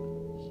 who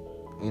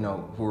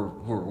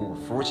are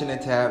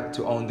fortunate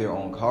to own their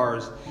own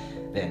cars,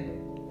 then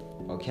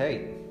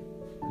okay,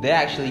 they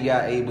actually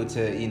got able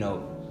to, you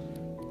know,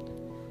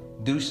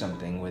 do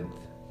something with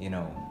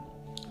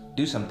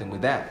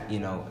that, you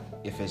know,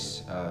 if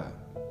it's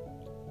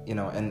you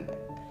know, and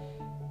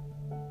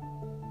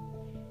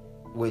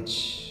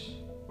which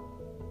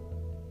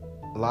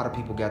a lot of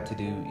people got to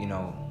do, you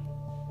know,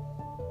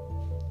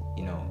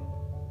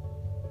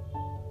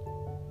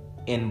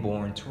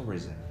 inbound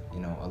tourism.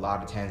 You know, a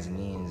lot of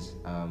Tanzanians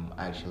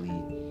actually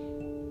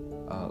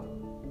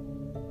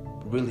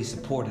really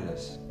supported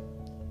us,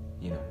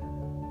 you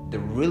know, They're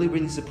really,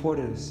 really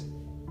supportive.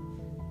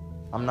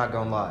 I'm not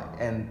gonna lie.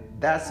 And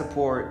that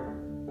support,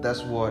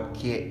 that's what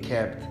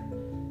kept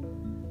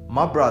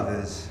my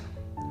brothers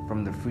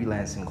from the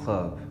freelancing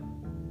club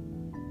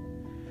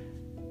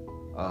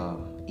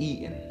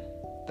eating.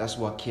 That's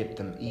what kept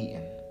them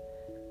eating,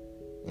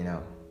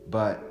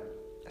 but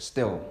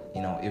still,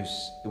 it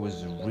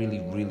was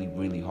really, really,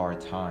 really hard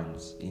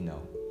times,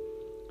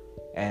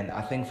 and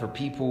I think for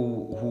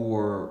people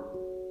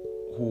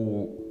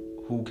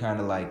who kind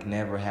of like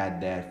never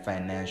had that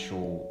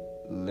financial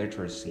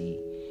literacy,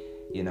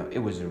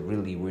 it was a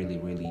really, really,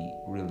 really,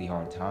 really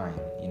hard time,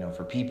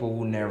 for people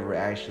who never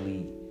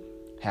actually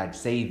had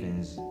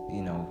savings,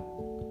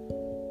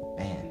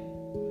 man,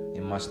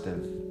 it must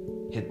have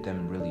hit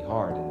them really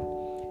hard,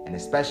 and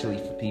especially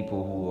for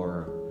people who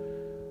are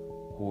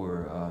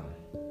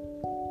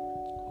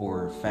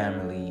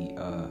family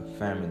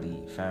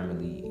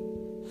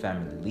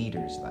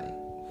leaders, like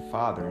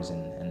fathers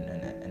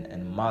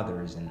and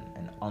mothers and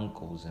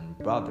uncles and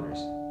brothers.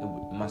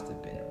 It must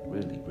have been a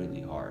really,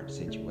 really hard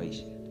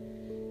situation.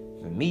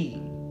 For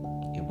me,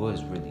 it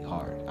was really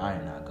hard. I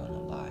am not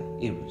gonna lie,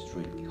 it was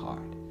really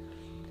hard.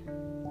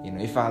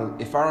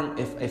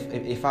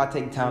 If I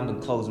take time to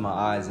close my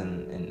eyes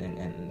and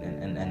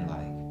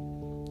like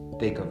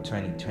think of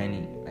 2020,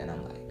 and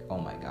I'm like, oh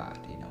my God,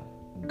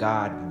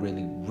 God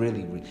really,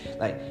 really, really,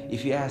 like,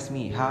 if you ask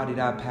me how did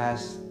I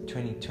pass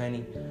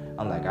 2020,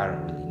 I'm like, I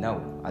don't really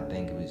know. I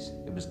think it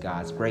was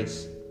God's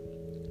grace.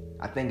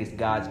 I think it's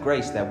God's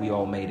grace that we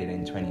all made it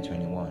in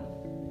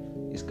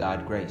 2021. It's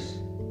God's grace.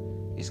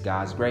 It's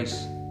God's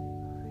grace.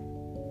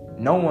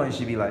 No one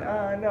should be like,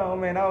 no,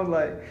 man, I was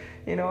like,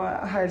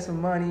 I had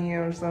some money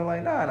or something.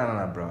 Like,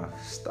 no, bro.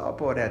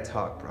 Stop all that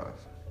talk, bro.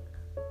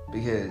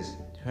 Because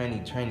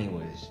 2020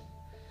 was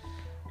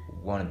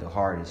one of the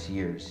hardest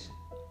years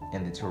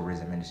in the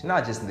tourism industry.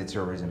 Not just in the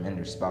tourism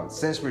industry, but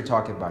since we're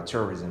talking about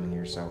tourism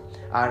here, so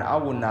I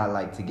would not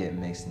like to get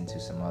mixed into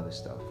some other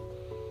stuff.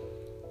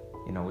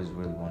 It was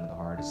really one of the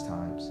hardest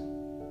times.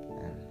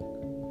 And,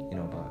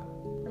 but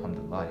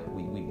alhamdulillah,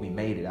 we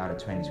made it out of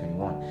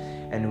 2021.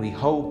 And we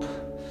hope,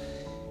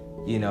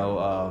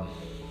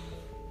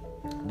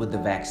 with the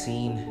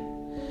vaccine,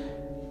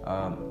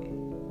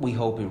 we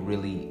hope it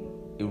really,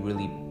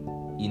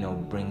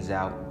 brings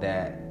out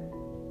that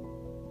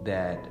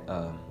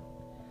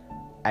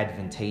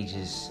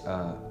advantageous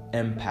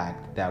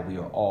impact that we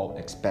are all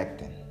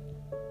expecting.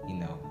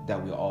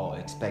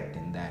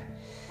 That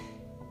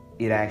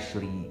it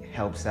actually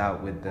helps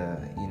out with the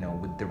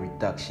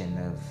reduction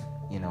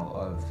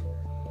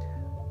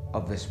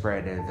of the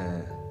spread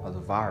of the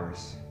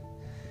virus.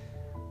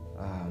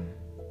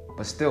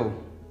 But still,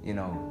 in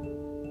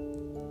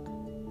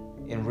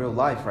real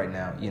life right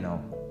now,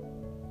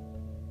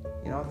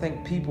 I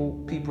think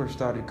people have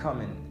started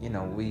coming.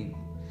 We,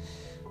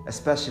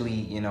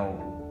 especially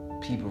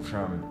people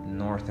from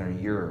Northern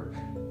Europe,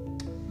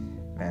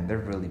 man,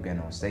 they've really been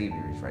on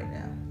saviors right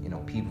now.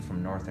 People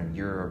from Northern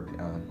Europe,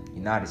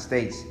 United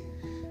States,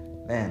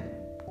 man,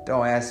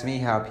 don't ask me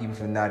how people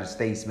from the United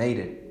States made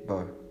it,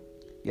 but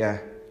yeah,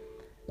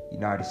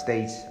 United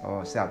States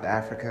or South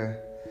Africa,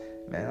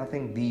 man, I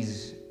think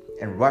these,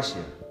 and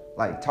Russia,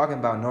 like talking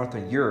about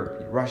Northern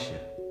Europe, Russia,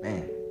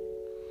 man,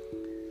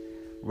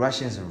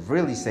 Russians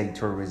really say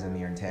tourism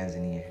here in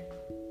Tanzania,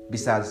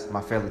 besides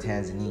my fellow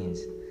Tanzanians.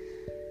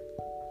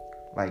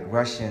 Like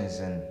Russians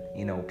and,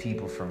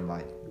 people from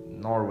like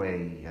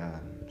Norway,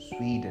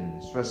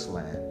 Sweden,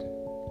 Switzerland,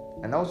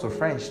 and also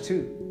French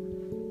too.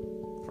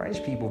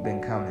 French people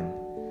been coming.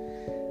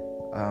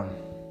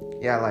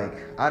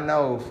 Like I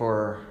know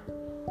for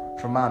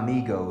my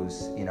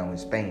amigos, in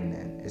Spain,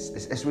 and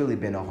it's really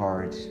been a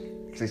hard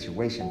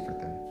situation for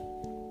them.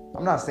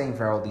 I'm not saying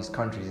for all these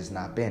countries it's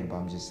not been, but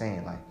I'm just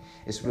saying like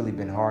it's really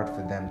been hard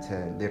for them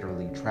to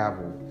literally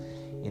travel,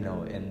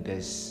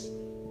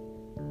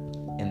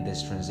 in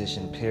this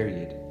transition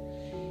period,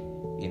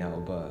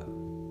 but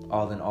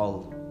all in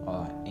all,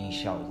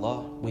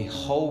 inshallah, we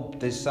hope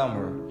this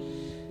summer,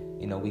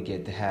 we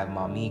get to have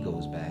my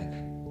amigos back.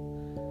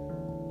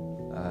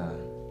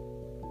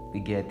 We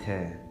get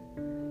to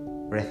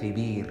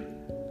recibir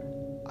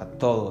a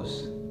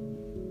todos,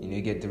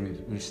 you get to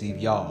receive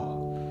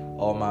y'all,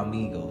 all my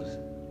amigos,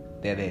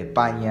 desde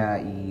España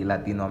y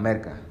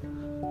Latinoamérica.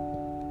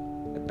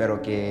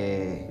 Espero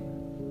que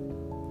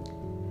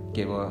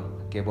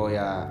voy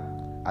a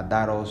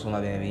daros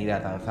una bienvenida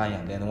a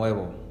Tanzania de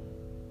nuevo.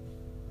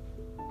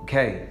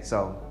 Okay,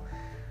 so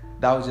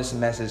that was just a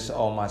message to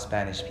all my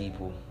Spanish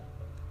people,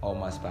 all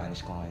my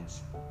Spanish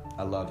clients.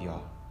 I love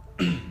y'all.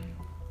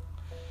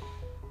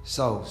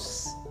 So,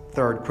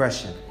 third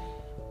question.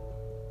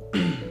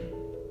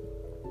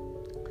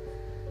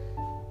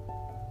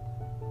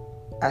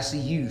 As a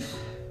youth,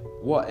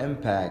 what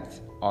impact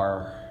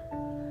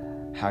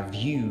have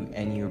you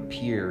and your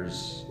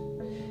peers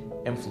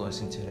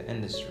influenced into the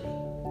industry?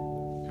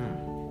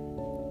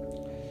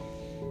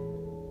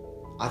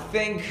 I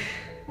think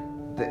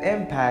the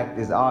impact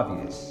is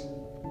obvious.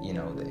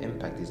 The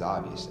impact is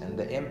obvious, and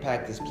the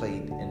impact is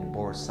played in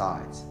both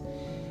sides.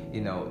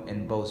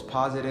 In both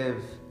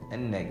positive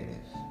and negative.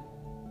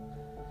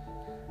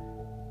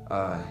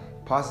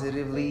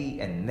 Positively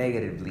and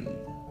negatively,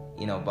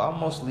 but I'm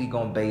mostly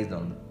going based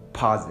on the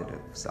positive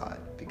side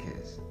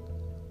because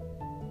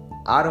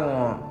I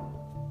don't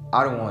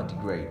want to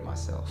degrade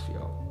myself,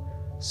 yo.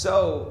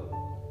 So,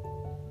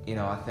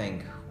 I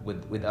think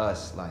with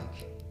us,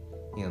 like,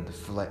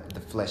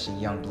 the flesh and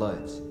young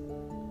bloods,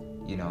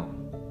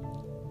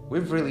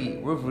 we've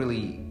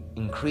really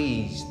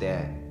increased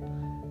that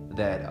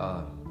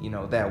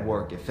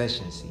work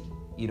efficiency,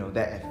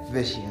 that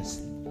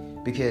efficiency,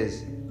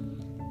 because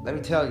let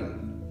me tell you,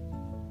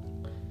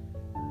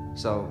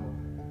 so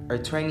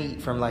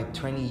from like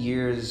 20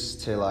 years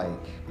to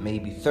like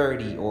maybe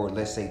 30 or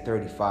let's say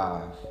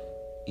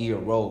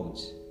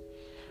 35-year-olds,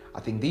 I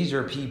think these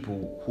are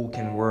people who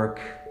can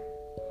work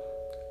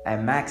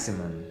at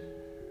maximum,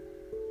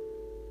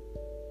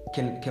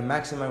 can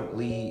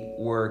maximally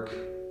work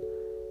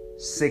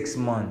 6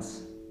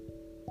 months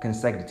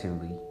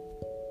consecutively.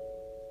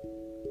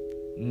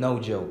 No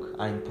joke.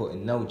 I ain't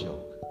putting no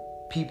joke.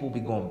 People be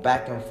going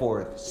back and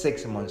forth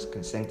 6 months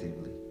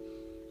consecutively.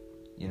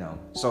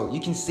 So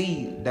you can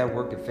see that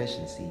work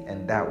efficiency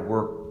and that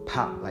work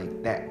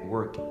that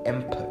work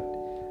input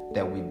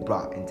that we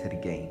brought into the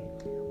game.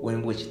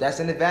 Which that's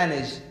an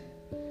advantage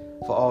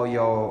for all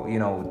y'all,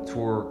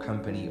 tour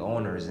company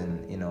owners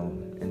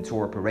and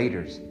tour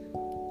operators.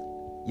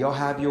 Y'all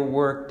have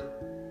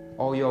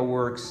all your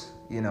works,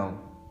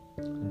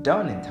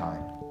 done in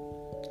time.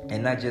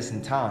 And not just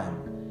in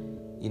time.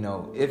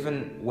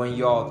 Even when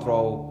y'all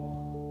throw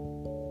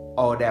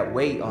all that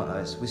weight on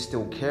us, we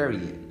still carry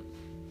it.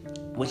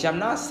 Which I'm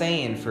not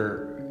saying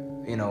for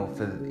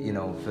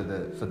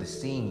the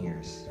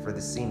seniors. For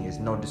the seniors,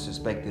 no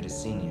disrespect to the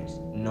seniors,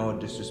 no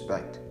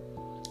disrespect,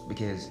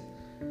 because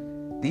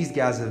these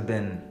guys have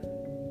been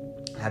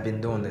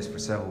doing this for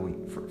several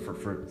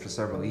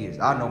years.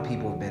 I know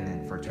people have been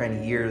in for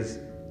 20 years,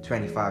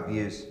 25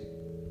 years,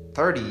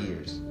 30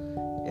 years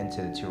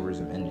into the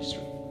tourism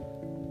industry.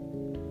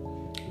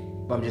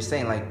 But I'm just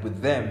saying, like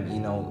with them,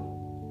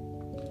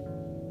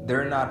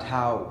 they're not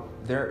how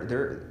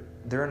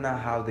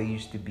they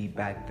used to be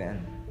back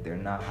then. They're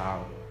not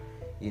how,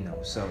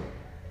 so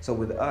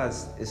with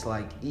us, it's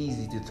like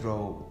easy to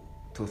throw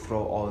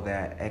all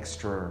that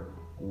extra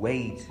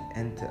weight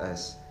into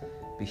us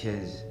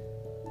because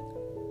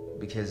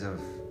of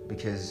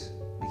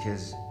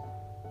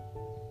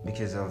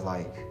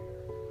like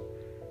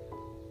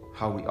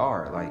how we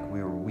are. Like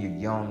we're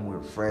young,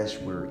 we're fresh,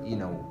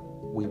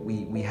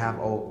 we have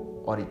all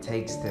it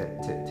takes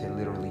to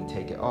literally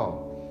take it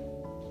all.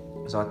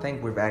 So I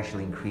think we've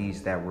actually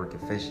increased that work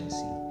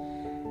efficiency,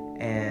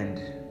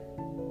 and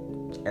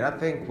I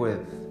think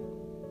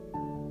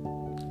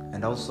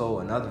and also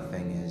another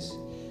thing is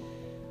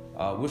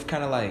we've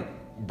kind of like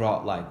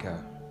brought like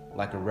a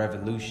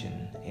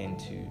revolution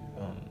into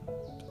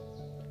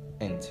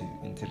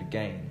the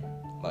game,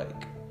 like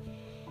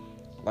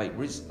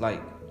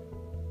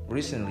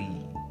recently,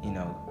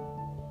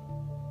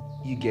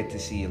 you get to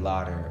see a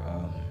lot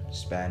of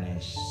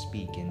Spanish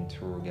speaking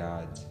tour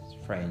guides,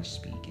 French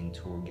speaking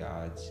tour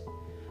guides,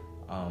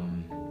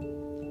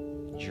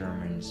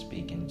 German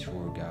speaking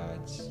tour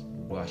guides,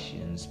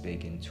 Russian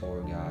speaking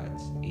tour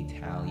guides,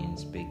 Italian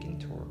speaking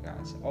tour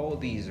guides. All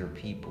these are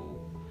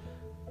people,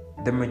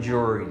 the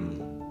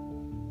majority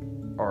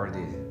are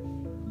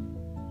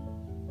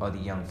the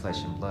young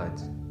flesh and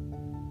bloods,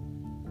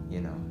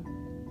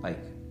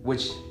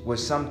 which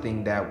was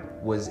something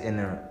that was in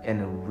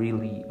a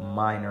really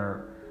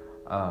minor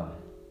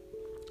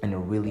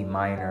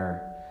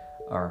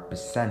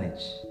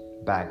percentage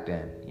back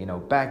then.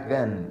 Back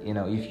then,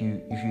 if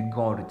you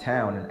go to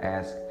town and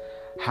ask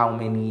how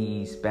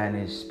many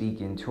Spanish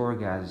speaking tour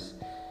guides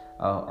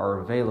are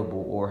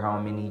available, or how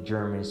many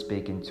German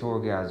speaking tour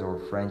guides, or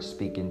French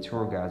speaking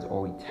tour guides,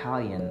 or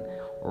Italian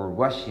or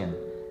Russian,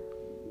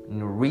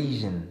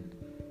 Norwegian,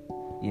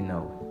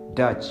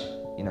 Dutch,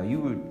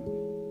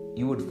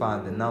 you would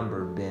find the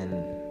number been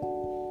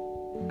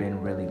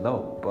really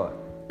low. But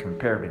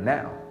compared to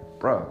now,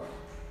 bro,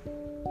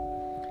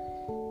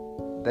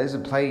 there's a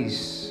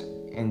place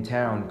in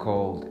town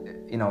called,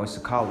 it's a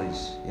college,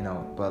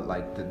 but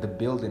like the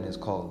building is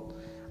called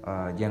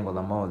Yengo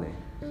La Mole.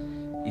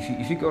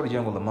 If you go to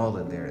Yengo La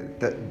Mole there,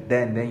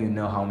 then you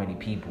know how many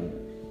people,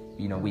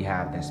 we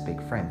have that speak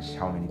French.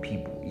 How many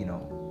people,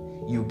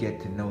 you get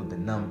to know the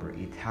number.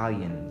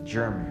 Italian,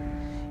 German,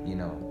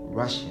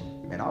 Russian.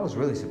 Man, I was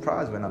really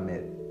surprised when I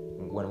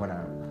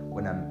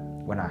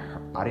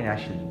didn't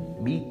actually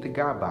meet the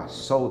guy, but I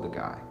saw the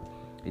guy,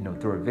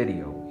 through a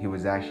video. He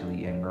was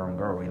actually in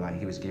Ngorongoro, like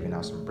he was giving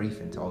out some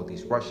briefing to all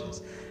these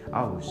Russians.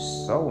 I was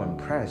so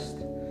impressed.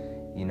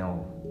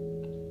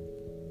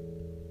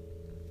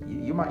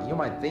 You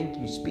might think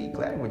you speak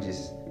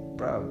languages,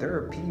 bro. There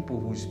are people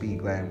who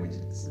speak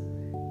languages,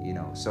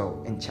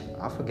 So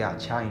I forgot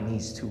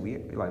Chinese too.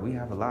 We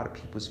have a lot of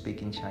people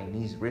speaking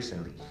Chinese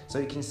recently. So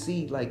you can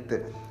see like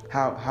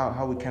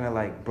how we kind of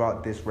like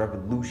brought this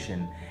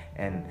revolution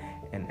and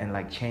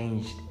like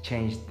changed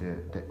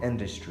the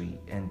industry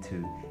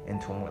into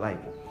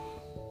like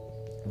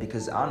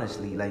because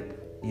honestly, like,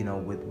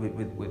 with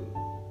with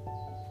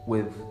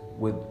with,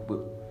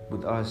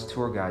 with us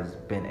tour guides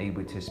being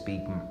able to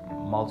speak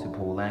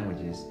multiple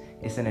languages,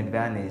 it's an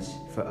advantage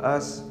for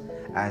us,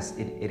 as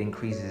it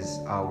increases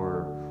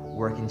our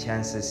working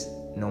chances.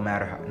 No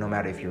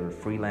matter if you're a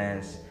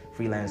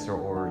freelancer,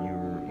 or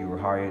you're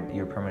hired,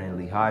 you're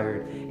permanently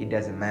hired, it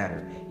doesn't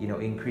matter. It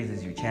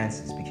increases your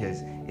chances,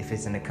 because if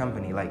it's in a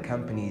company, like,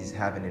 companies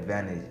have an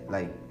advantage,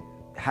 like,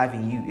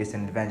 having you is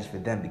an advantage for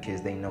them,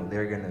 because they know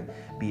they're gonna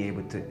be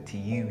able to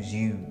use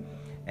you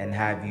and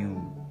have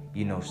you,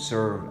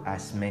 serve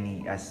as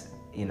many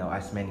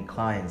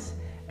clients.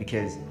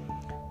 Because,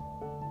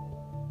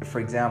 for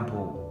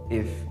example,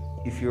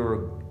 if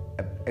you're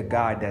a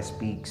guy that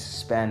speaks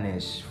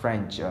Spanish,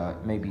 French,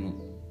 maybe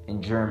in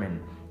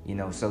German,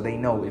 so they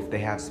know if they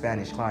have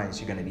Spanish clients,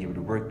 you're going to be able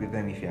to work with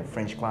them. If you have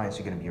French clients,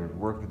 you're going to be able to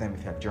work with them.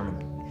 If you have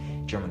German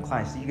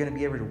clients, you're going to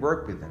be able to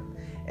work with them,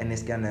 and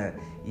it's going to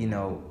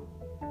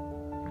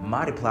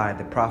multiply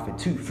the profit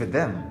too for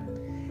them.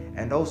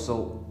 And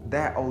also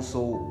that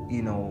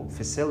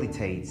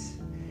facilitates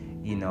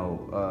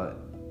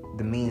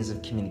the means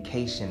of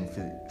communication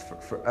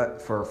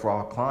for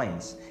our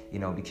clients,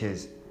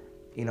 because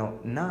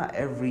not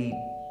every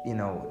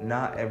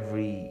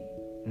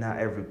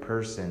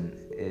person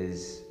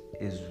is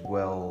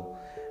well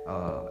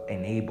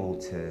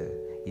enabled to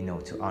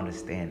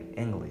understand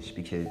English,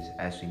 because,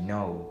 as we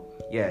know,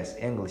 yes,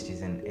 English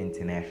is an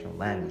international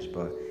language,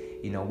 but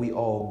we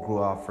all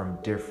grew up from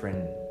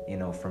different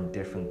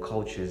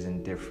cultures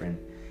and different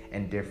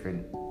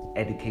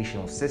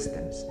educational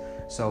systems.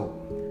 So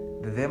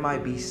there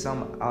might be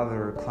some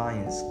other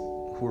clients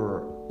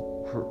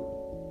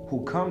who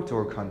come to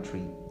our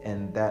country,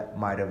 and that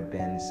might have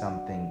been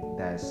something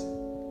that's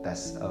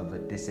of a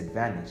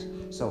disadvantage.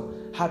 So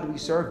how do we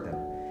serve them?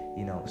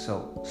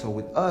 So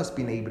with us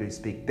being able to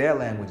speak their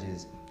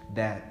languages,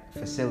 that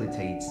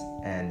facilitates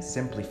and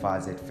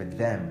simplifies it for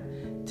them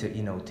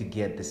to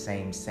get the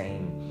same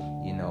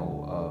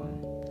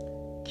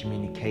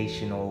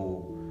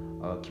communicational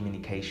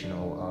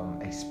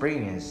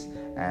experience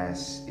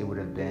as it would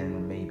have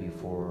been maybe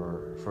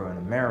for an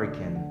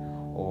American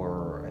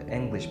or an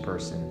English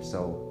person.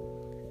 So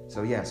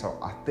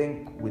I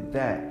think with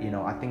that,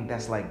 I think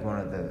that's like one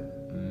of the,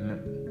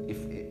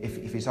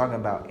 if you're talking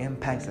about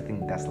impacts, I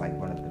think that's like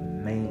one of the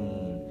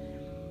main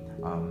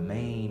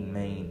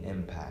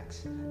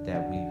impacts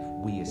that we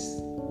as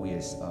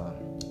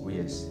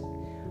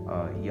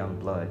young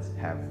bloods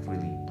have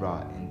really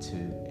brought into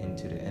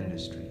the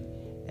industry,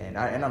 and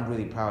I'm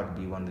really proud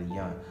to be one of the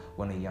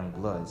young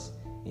bloods.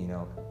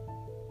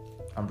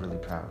 I'm really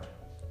proud.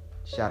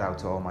 Shout out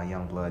to all my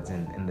young bloods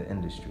in the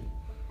industry.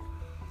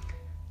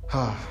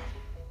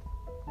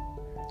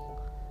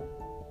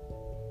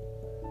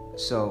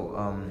 So,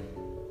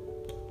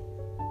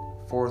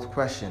 fourth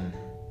question.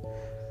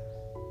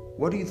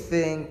 What do you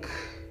think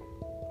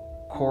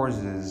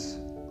causes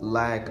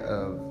lack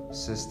of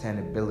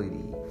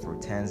sustainability for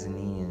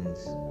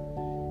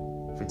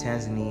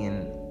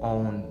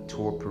Tanzanian-owned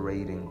tour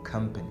operating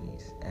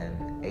companies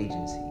and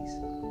agencies?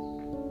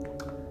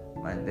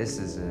 Man, this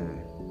is a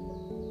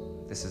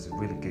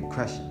really good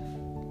question.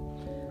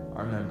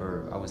 I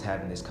remember I was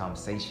having this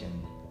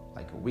conversation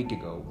like a week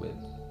ago with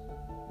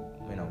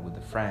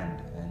a friend,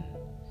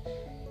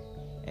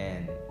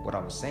 and what I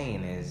was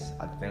saying is,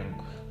 I think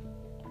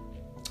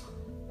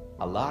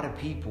a lot of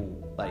people,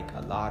 I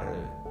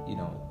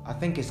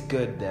think it's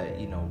good that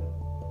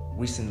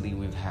recently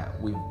we've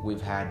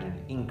had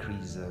an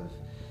increase of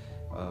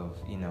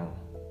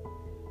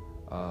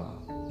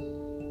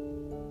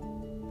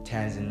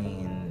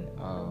Tanzanian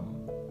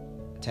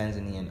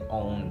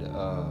owned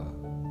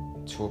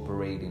tour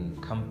operating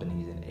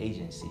companies and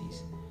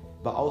agencies.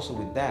 But also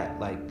with that,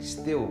 like,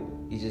 still,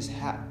 you just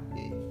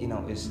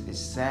it's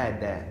sad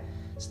that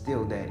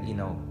still that,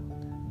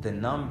 the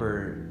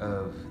number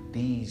of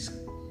these,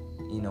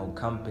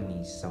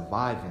 companies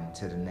surviving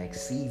to the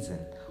next season,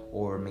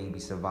 or maybe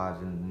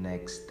surviving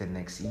the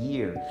next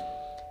year,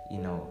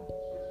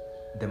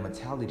 the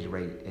mortality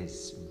rate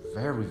is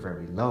very,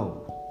 very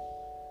low.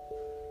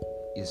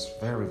 It's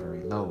very,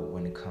 very low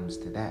when it comes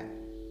to that.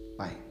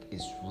 Like,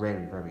 it's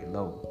very, very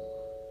low,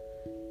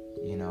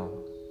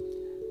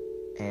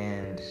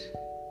 and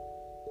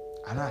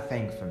I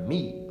think, for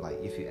me, like,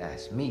 if you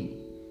ask me,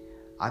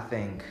 I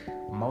think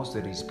most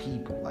of these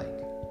people,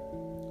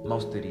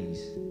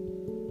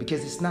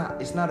 because it's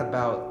not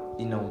about,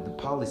 the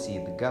policy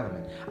of the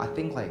government. I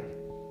think, like,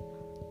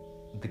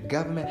 the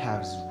government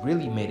has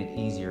really made it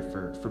easier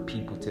for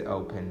people to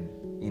open,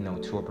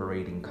 tour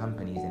operating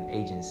companies and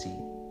agency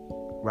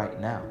right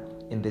now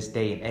in this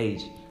day and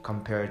age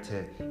compared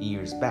to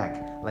years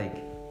back.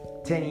 Like,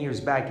 10 years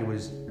back, it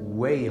was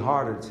way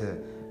harder to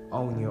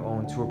own your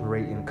own tour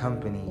operating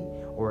company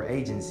or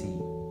agency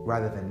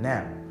rather than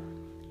now,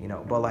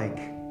 but like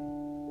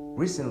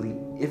recently,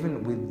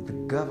 even with the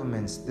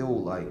government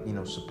still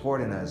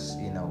supporting us,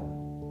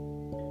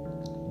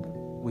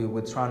 we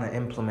were trying to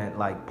implement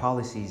like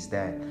policies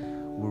that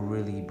will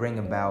really bring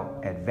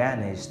about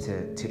advantage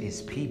to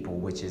its people,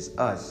 which is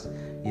us,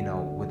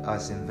 with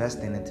us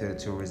investing into the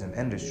tourism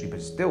industry.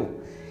 But still,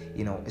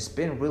 it's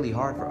been really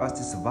hard for us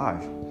to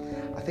survive.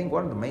 I think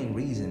one of the main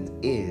reasons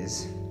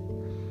is,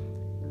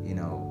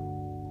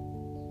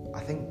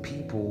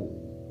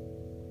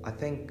 I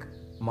think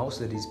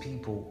most of these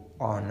people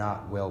are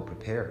not well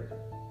prepared.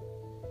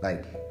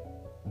 Like,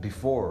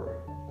 before,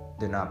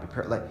 they're not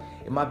prepared. Like,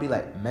 it might be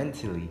like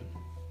mentally,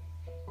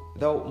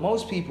 though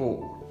most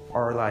people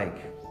are like,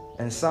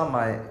 and some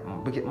might,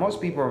 because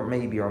most people are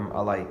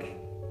like,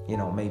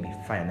 maybe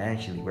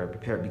financially well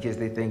prepared because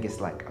they think it's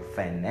like a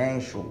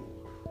financial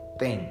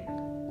thing.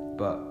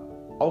 But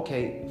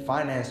okay,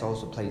 finance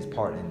also plays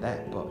part in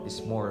that, but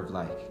it's more of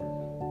like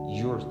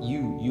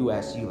you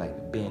as you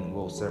like being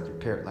well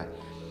self-prepared. Like,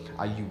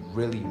 are you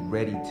really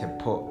ready to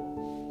put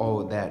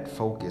all that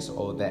focus,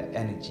 all that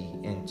energy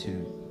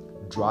into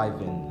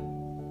driving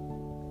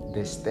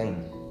this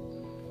thing,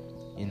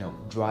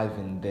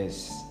 driving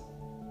this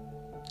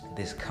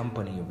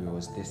company of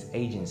yours, this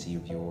agency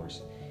of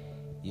yours?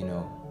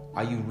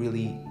 Are you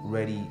really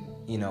ready?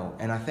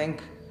 And I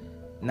think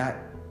not,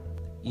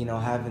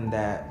 having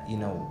that,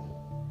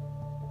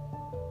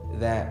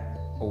 that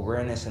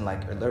awareness and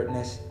like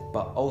alertness,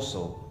 but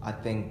also I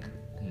think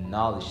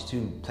knowledge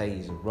too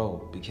plays a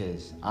role,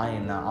 because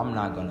I'm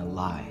not gonna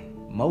lie.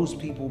 Most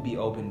people be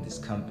opening these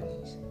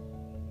companies.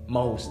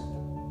 Most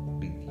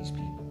these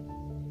people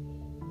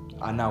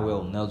are not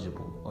well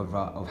knowledgeable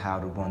of how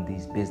to run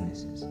these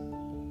businesses.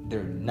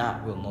 They're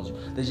not well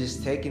knowledgeable. They're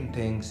just taking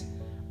things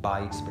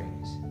by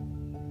experience.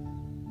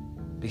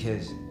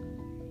 Because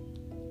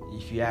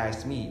if you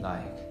ask me,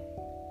 like,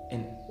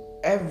 in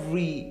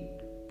every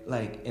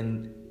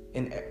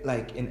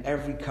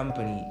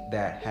company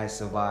that has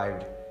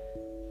survived,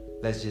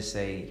 let's just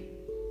say,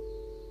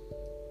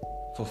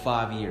 for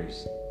 5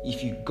 years,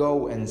 if you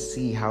go and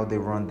see how they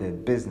run their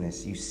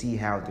business, you see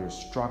how their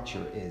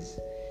structure is,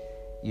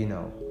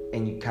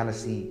 and you kind of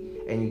see,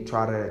 and you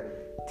try to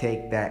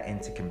take that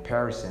into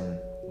comparison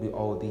with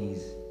all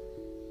these,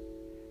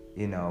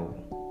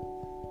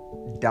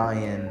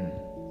 dying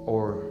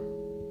or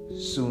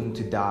soon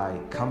to die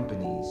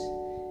companies,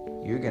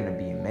 you're gonna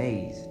be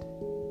amazed.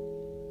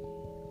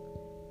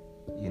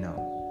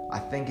 I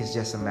think it's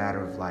just a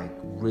matter of like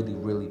really,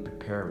 really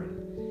preparing,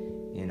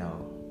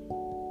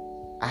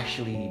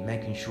 actually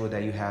making sure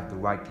that you have the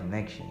right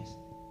connections,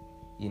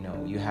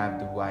 you have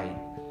the right,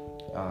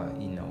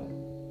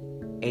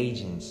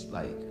 agents.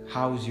 Like,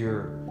 how's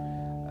your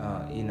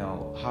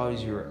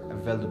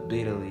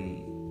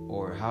availability,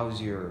 or how's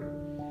your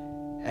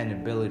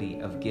inability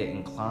of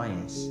getting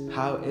clients?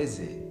 How is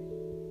it?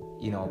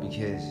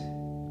 Because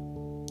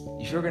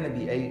if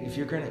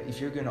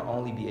you're gonna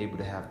only be able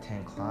to have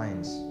 10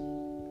 clients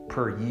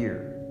per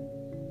year,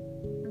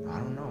 I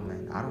don't know,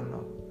 man. I don't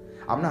know.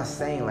 I'm not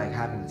saying like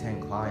having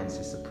 10 clients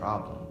is a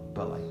problem,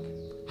 but like,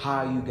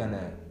 how are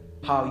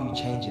you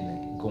changing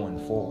it going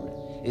forward?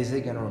 Is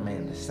it gonna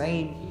remain the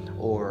same,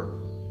 or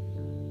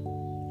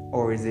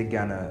is it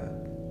gonna,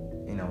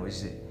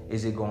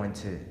 is it going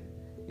to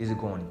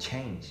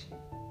change?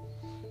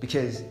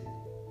 Because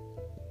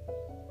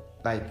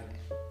like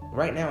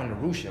right now in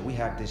Arusha, we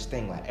have this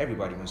thing like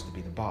everybody wants to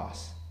be the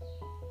boss.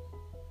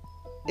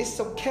 It's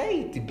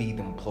okay to be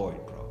the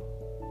employed, bro.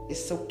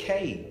 It's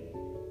okay.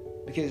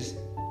 Because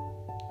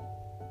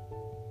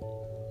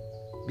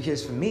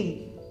for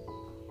me,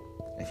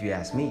 if you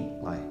ask me,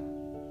 like,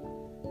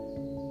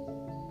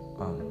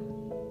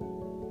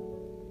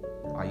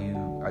 are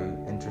you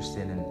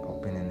interested in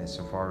opening a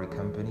safari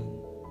company?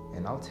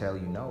 And I'll tell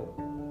you no.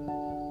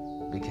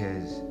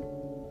 Because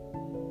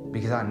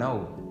I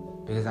know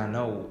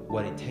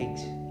what it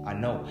takes. I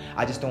know.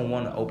 I just don't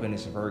want to open a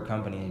safari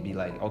company and be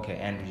like, okay,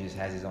 Andrew just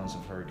has his own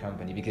safari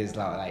company, because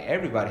like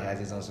everybody has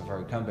his own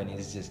safari company.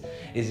 It's just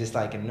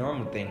like a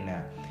normal thing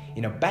now.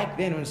 Back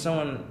then when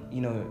someone,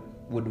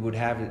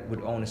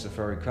 would own a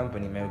safari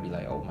company, man, would be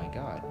like, oh my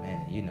God,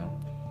 man,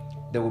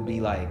 there would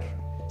be like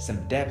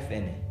some depth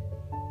in it,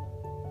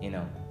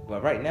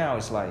 But right now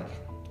it's like,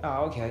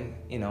 oh, okay,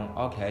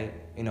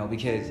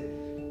 because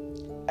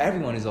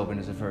everyone is opening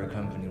a safari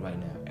company right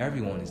now.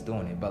 Everyone is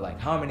doing it. But like,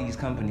 how many of these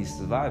companies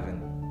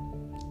surviving?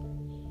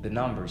 The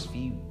numbers,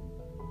 few.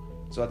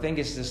 So I think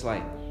it's just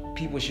like,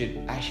 people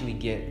should actually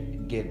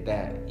get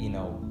that,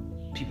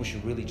 people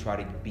should really try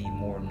to be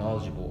more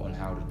knowledgeable on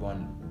how to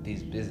run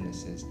these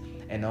businesses,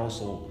 and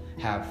also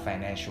have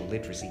financial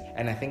literacy.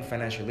 And I think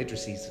financial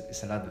literacy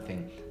is another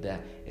thing that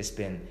it's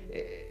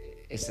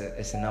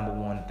a number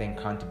one thing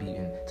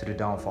contributing to the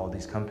downfall of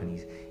these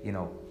companies.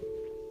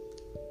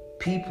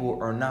 People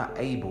are not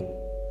able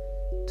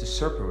to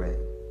separate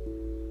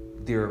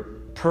their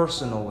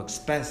personal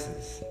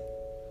expenses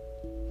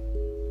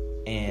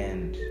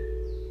and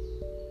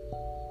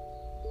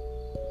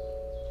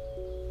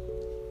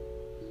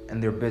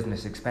their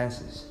business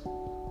expenses.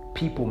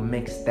 People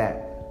mix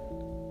that,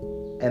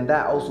 and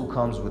that also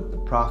comes with the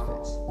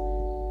profits.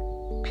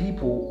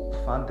 People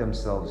find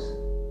themselves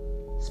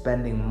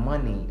spending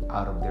money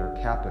out of their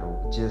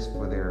capital just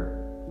for their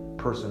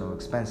personal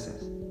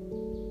expenses.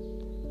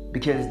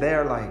 because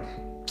they're like,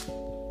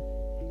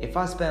 if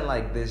I spend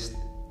like this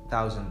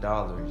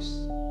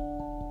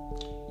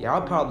 $1,000, yeah,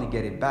 I'll probably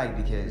get it back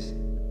because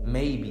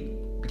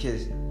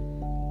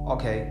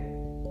okay,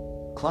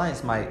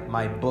 clients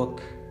might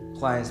book,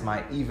 clients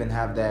might even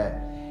have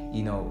that,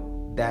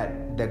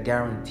 that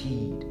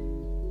guaranteed,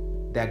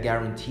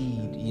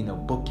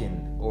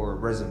 booking or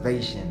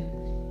reservation,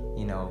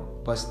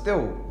 but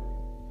still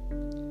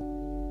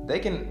they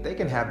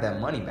can have that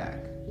money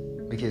back,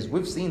 because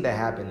we've seen that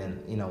happen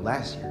in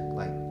last year.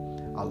 Like,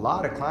 a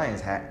lot of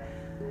clients had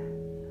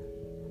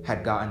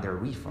gotten their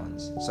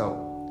refunds.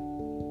 So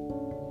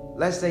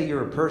let's say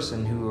you're a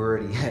person who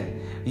already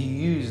you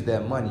used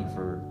that money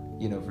for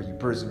your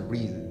personal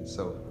reasons.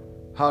 So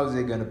how is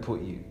it gonna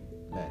put you?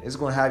 Man, it's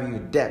gonna have you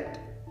in debt.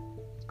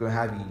 It's gonna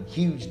have you in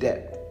huge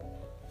debt.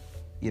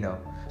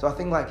 So I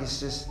think like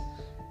it's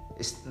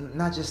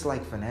not just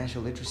like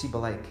financial literacy, but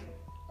like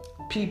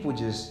people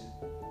just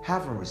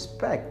having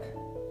respect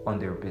on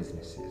their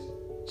businesses.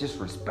 Just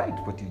respect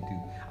what you do.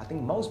 I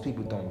think most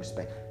people don't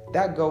respect.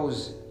 That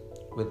goes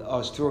with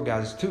us tour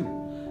guides too.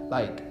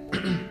 Like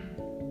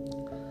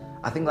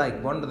I think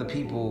like one of the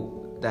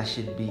people that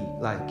should be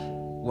like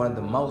one of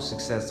the most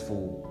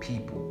successful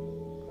people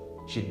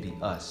should be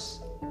us.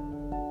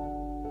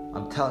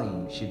 I'm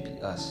telling you, should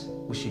be us.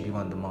 We should be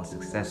one of the most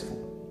successful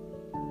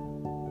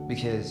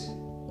because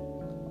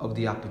of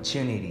the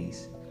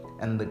opportunities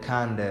and the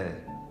kind of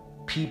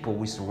people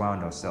we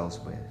surround ourselves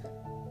with.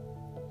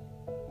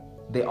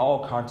 They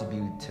all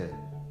contribute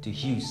to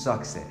huge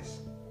success.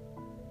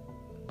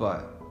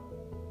 But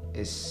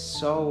it's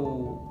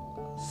so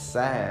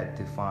sad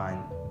to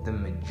find the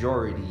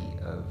majority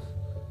of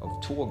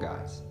tour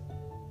guides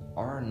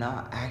are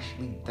not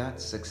actually that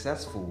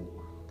successful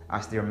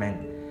as they're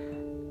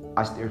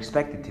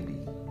expected to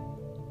be.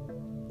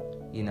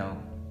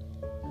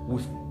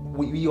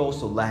 We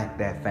also lack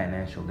that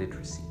financial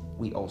literacy.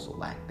 We also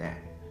lack that.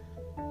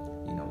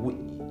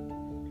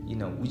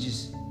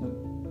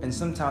 And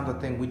sometimes I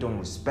think we don't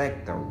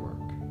respect our work.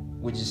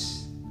 We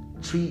just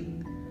treat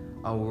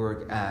our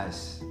work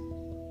as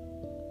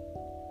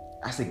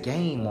a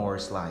game, or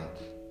it's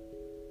like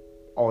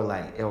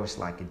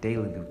a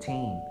daily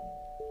routine.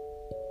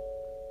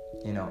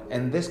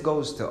 And this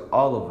goes to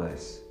all of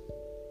us,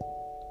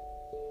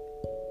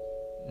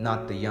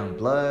 not the young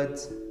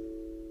bloods,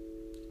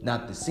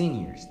 not the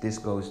seniors. This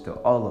goes to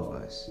all of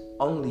us.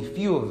 Only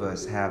few of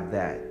us have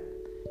that,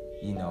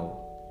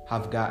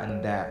 have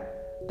gotten that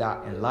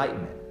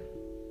enlightenment,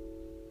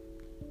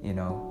 and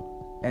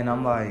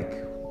I'm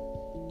like,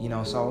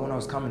 so when I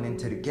was coming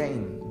into the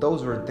game,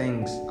 those were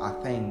things I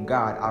thank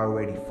God I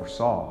already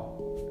foresaw.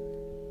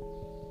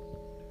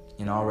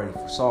 And I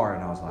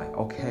was like,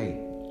 okay,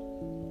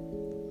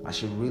 I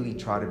should really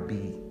try to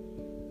be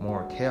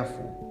more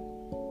careful,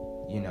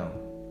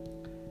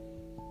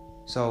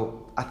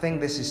 So I think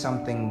this is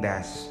something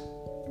that's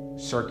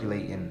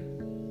circulating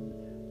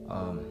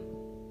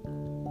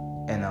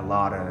in a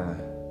lot of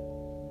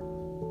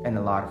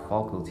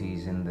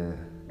faculties in the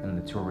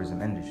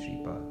tourism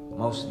industry, but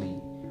mostly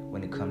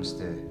when it comes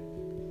to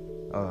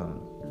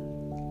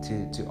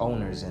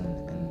owners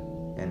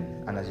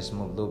and I just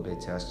moved a little bit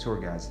to us tour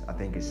guides. I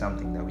think it's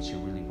something that we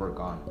should really work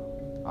on,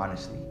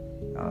 honestly,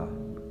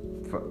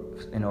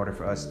 in order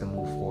for us to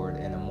move forward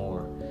in a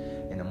more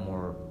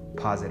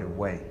positive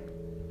way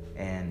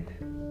and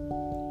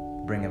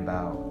bring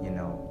about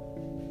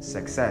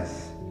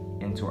success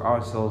into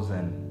ourselves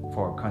and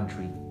for our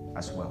country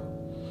as well.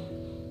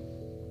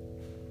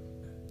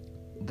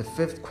 The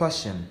fifth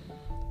question: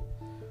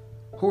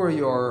 who are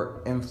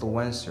your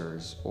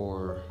influencers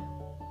or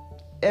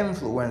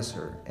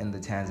influencer in the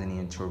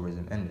Tanzanian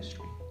tourism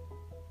industry?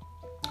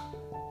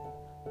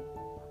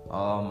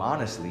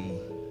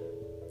 Honestly,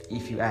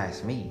 if you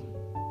ask me,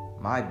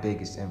 my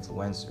biggest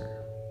influencer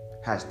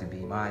has to be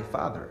my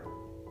father.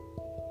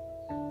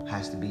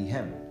 Has to be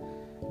him.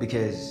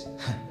 Because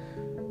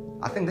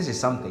I think this is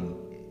something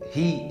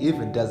he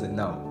even doesn't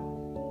know.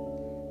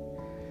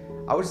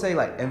 I would say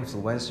like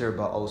influencer,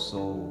 but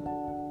also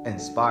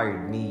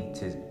inspired me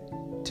to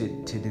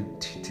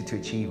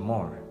achieve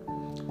more.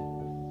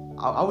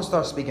 I would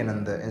start speaking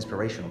on the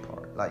inspirational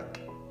part. Like,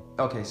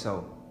 okay,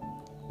 so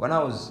when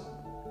I was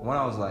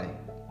like,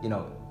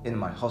 in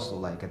my hustle,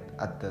 like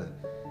at the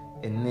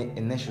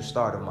initial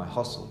start of my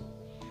hustle,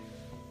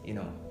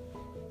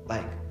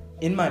 like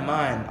in my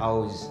mind,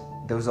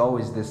 there was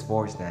always this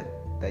voice that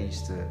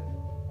used to,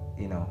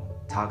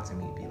 talk to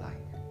me, be like,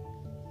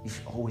 you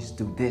should always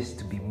do this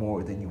to be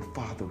more than your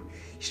father.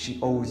 You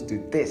should always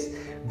do this,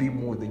 be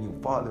more than your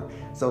father.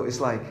 So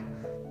it's like,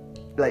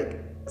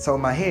 so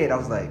in my head, I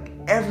was like,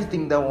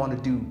 everything that I want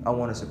to do, I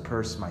want to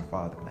surpass my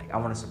father. Like I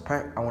want to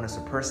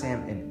surpass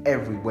him in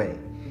every way,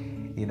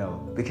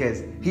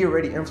 because he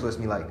already influenced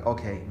me. Like,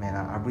 okay, man,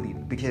 I really,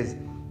 because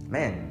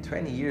man,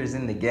 20 years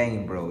in the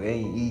game, bro, it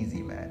ain't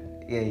easy, man.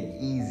 It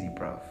ain't easy,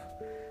 bro.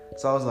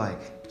 So I was like,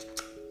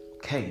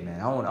 okay,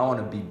 man, I want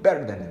to be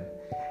better than him.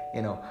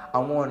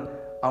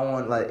 I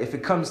want like, if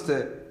it comes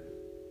to,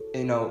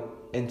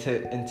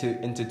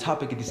 into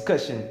topic of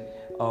discussion,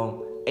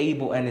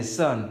 Abel and his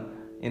son,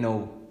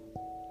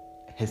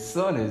 his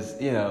son is,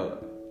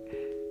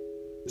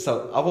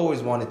 so I've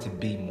always wanted to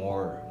be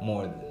more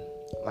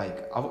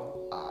like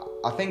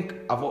I think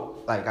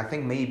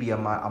maybe I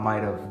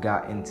might have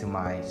got into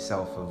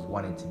myself of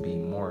wanting to be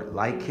more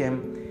like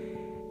him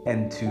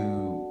and to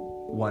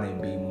want to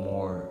be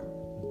more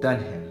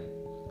than him.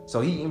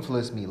 So he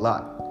influenced me a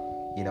lot,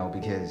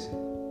 because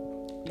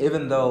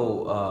even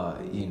though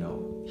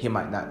he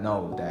might not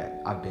know that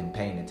I've been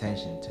paying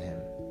attention to him,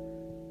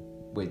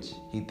 which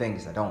he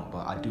thinks I don't,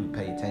 but I do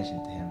pay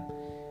attention to him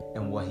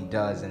and what he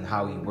does and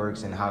how he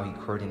works and how he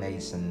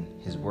coordinates and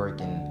his work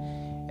and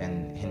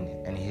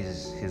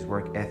his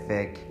work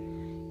ethic.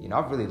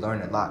 I've really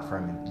learned a lot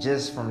from him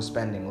just from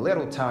spending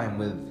little time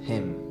with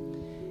him.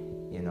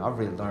 I've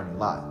really learned a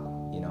lot.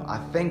 I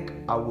think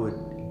I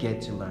would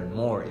get to learn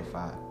more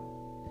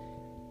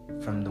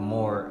from the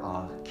more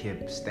I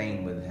keep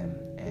staying with him,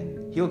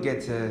 and he'll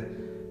get to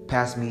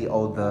pass me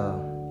all the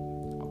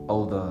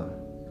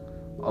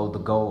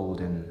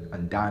gold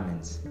and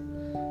diamonds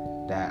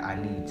that I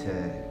need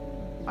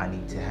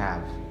to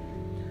have.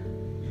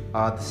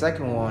 The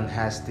second one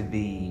has to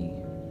be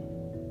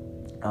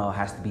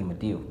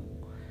Madil.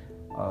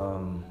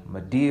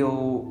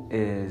 Madil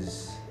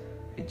is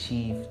a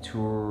chief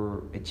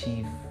tour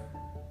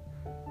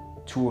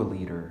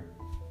leader,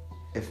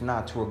 if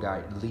not tour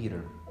guide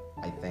leader.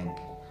 I think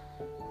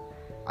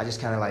I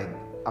just kind of like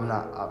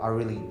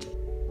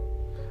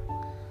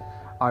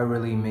I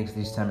really mix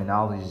these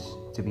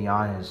terminologies, to be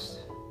honest.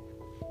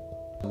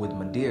 With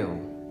Madil,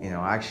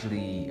 I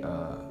actually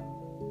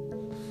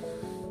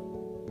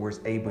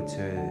was able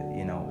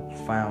to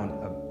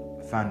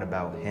found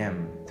about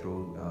him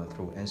through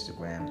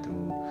Instagram,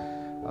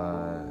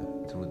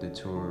 through the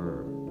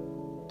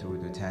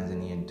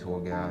Tanzanian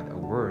Tour Guide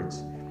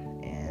Awards,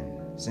 and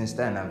since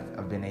then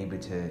I've been able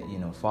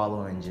to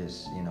follow and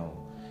just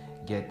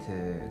get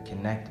to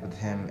connect with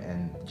him,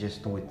 and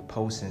just with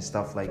posts and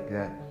stuff like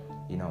that.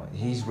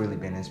 He's really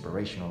been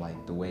inspirational,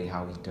 like the way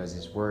how he does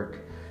his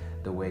work,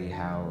 the way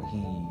how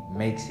he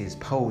makes his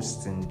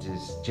posts, and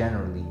just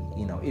generally,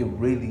 it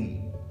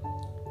really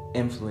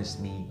influenced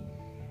me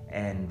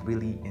and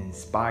really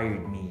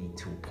inspired me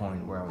to a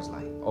point where I was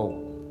like,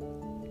 oh,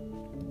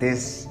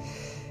 this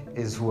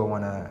is who I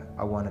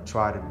wanna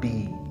try to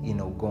be,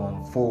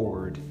 going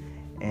forward,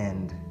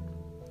 and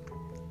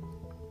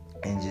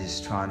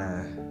just trying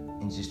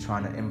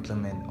to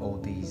implement all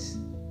these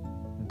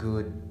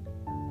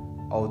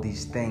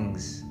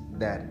things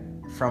that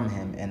from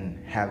him and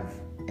have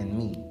in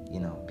me,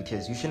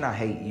 because you should not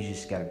hate, you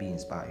just gotta be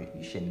inspired.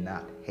 You should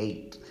not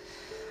hate.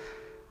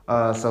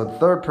 So the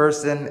third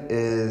person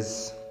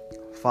is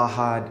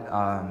Fahad.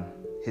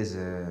 He's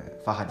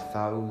Fahad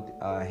Faoud.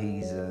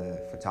 He's a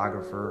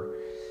photographer.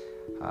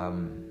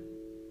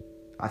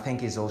 I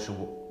think he's also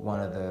one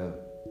of the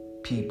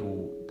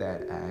people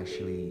that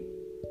actually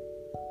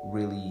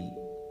really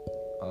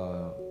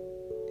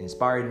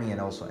inspired me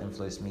and also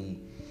influenced me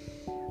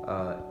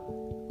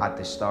at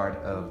the start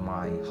of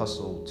my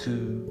hustle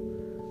too.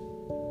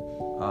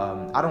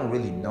 I don't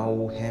really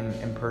know him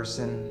in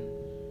person,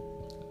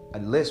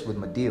 at least with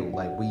Madil.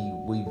 Like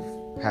we've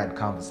had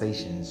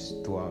conversations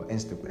through our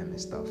Instagram and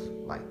stuff.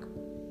 Like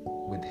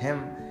with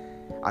him,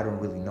 I don't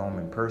really know him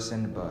in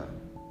person, but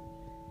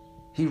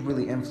he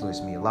really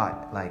influenced me a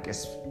lot. Like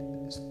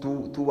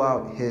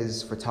throughout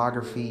his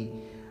photography,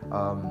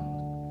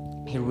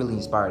 he really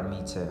inspired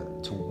me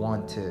to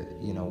want to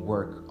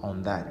work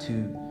on that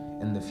too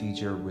in the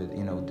future with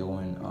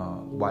doing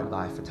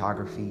wildlife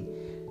photography.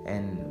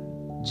 And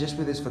just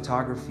with his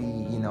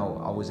photography,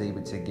 I was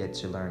able to get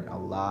to learn a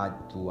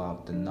lot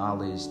throughout the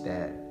knowledge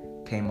that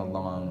came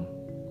along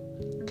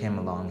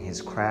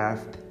his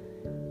craft,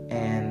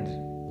 and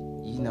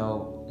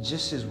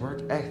just his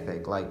work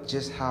ethic, like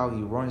just how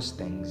he runs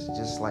things,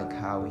 just like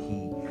how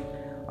he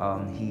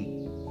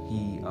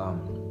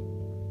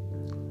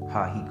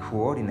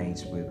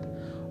coordinates with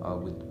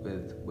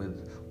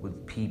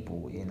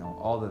people,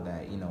 all of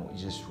that,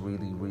 just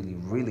really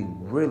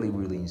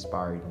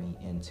inspired me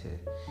into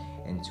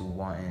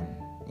wanting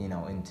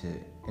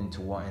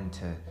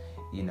to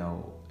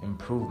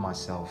improve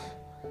myself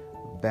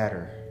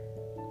better.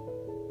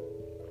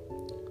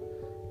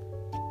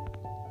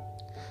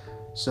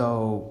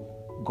 So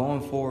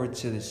going forward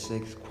to the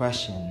sixth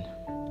question,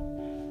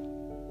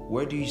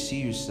 where do you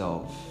see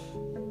yourself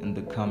in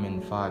the coming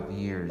 5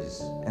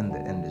 years in the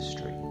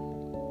industry?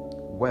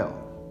 Well,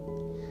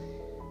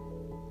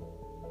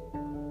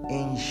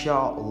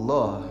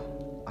 inshallah,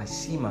 I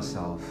see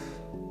myself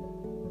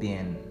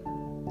being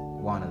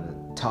one of the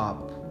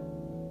top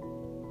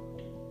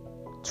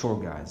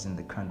tour guides in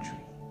the country.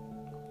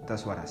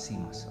 That's what I see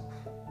myself.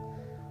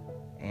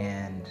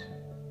 And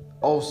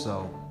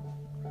also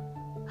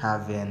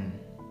having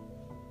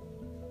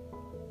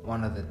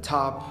one of the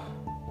top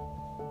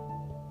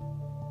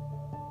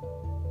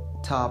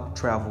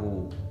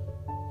travel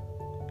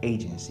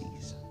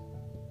agencies.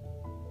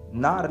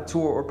 Not a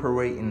tour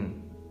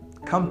operating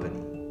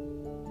company,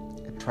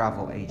 a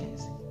travel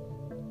agency.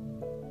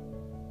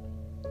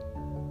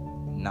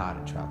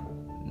 Not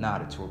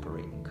not a tour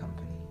operating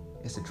company.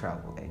 It's a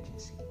travel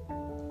agency.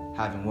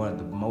 Having one of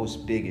the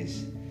most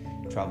biggest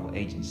travel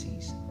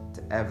agencies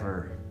to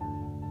ever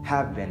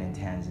have been in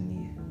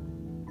Tanzania.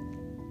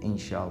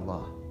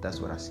 Inshallah, that's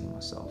what I see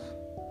myself.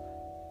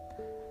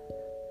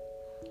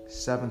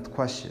 7th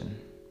question.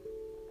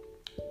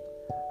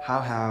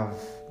 How have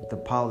the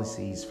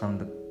policies from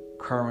the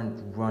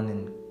current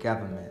running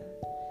government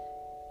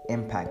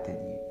impacted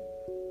you?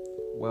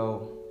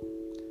 Well,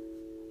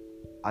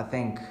 I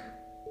think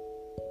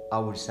I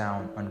would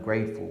sound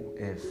ungrateful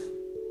if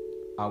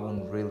I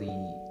wouldn't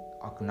really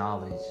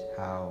acknowledge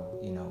how,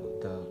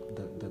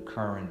 the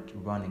current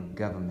running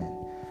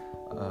government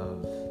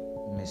of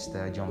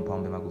Mr. John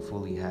Pombe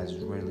Magufuli has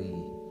really,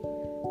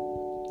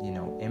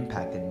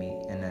 impacted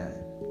me in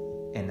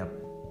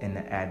an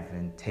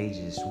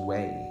advantageous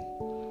way,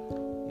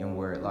 and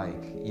where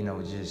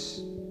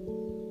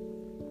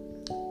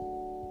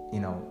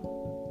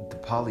the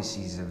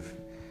policies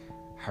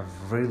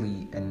have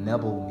really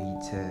enabled me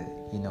to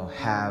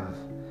have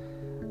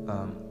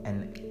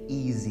an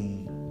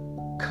easy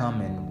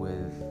coming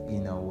with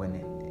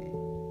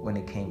when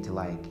it came to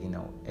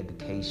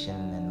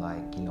education and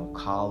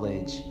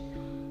college,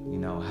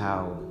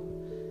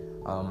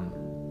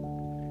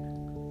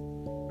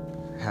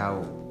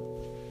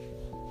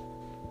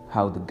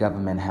 how the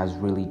government has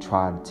really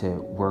tried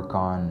to work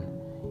on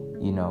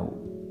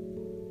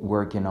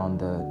working on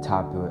the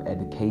type of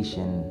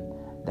education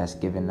that's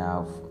given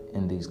out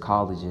in these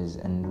colleges,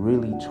 and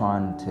really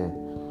trying to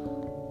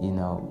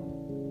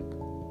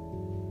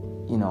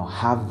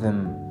have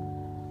them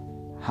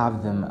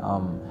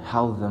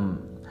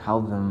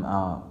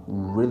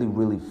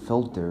really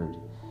filtered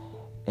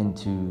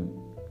into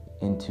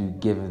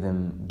giving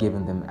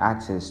them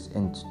access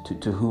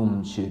to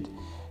whom should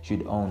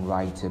own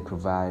right to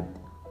provide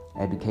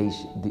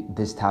education,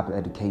 this type of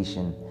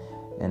education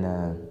in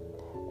a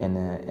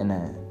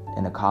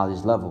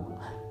college level.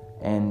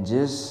 And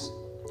just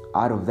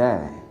out of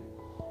that,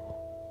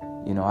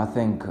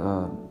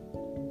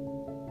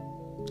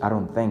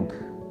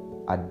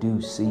 I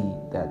do see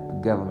that the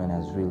government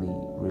has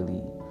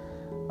really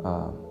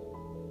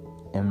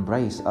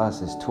embraced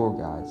us as tour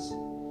guides.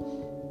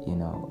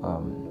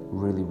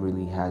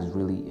 Really has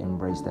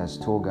embraced us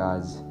tour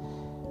guides,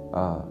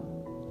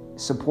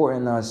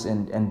 supporting us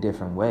in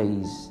different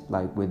ways,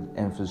 like with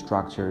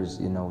infrastructures,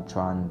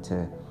 trying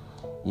to,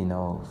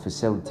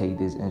 facilitate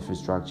these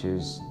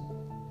infrastructures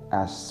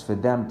as for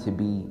them to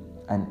be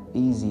an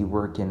easy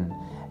working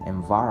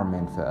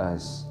environment for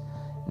us,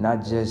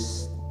 not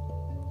just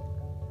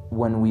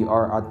when we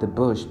are at the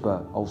bush,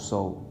 but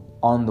also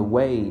on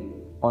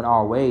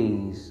our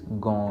way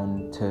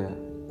going to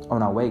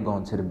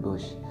the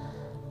bush.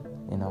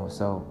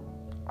 So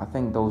I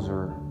think those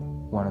are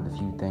one of the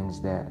few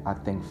things that I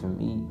think for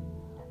me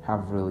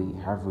have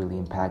really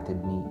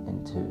impacted me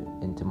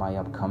into my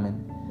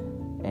upcoming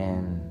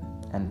and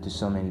to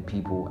so many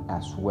people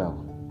as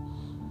well.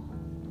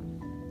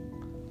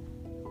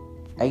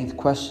 8th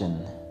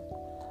question.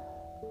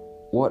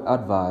 What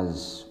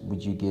advice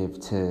would you give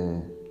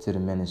to the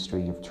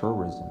Ministry of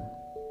Tourism?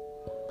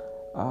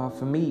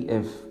 For me,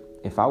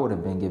 if I would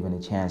have been given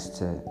a chance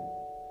to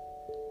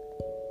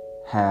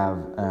have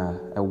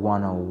a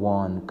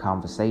one-on-one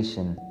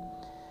conversation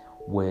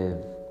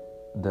with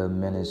the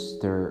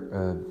Minister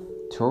of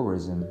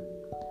Tourism,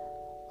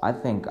 I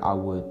think I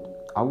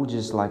would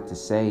just like to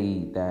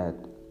say that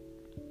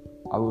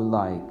I would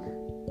like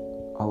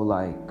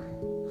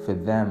for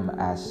them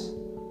as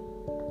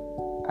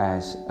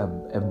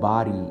a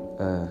body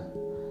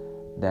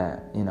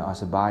that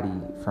as a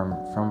body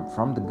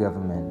from the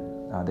government,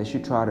 they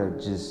should try to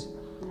just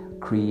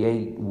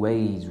create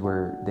ways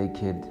where they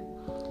could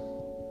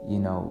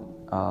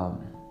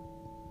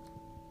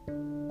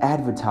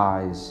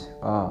advertise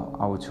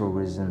our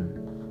tourism,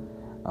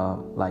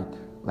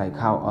 like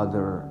how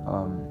other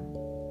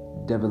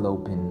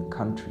developing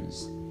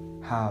countries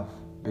have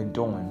been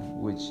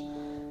doing. Which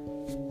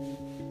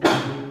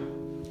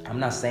I'm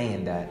not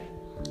saying they're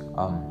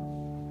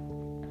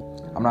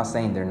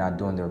not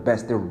doing their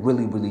best. They're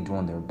really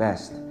doing their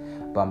best.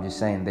 But I'm just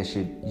saying they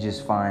should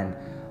just find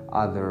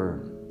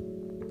other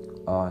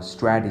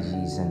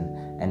strategies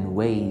and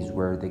ways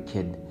where they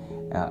could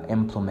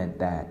implement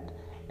that.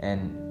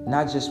 And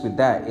not just with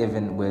that,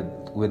 even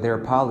with their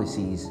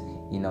policies,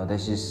 they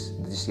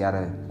just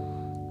gotta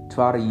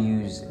try to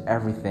use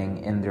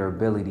everything in their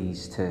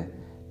abilities to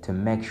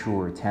make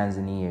sure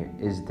Tanzania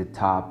is the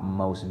top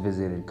most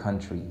visited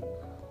country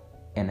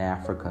in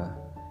Africa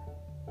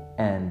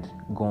and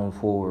going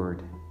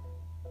forward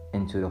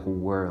into the whole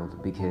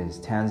world, because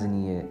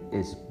Tanzania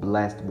is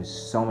blessed with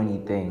so many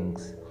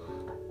things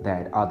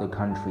that other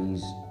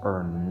countries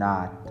are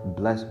not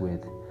blessed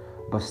with.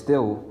 But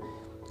still,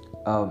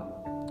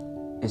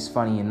 it's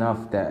funny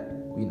enough that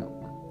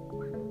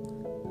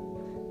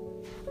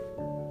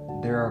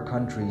there are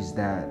countries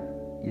that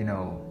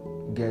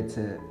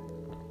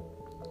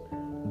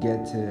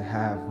get to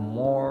have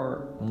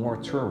more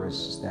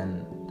tourists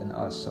than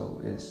us. So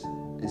it's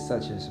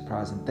such a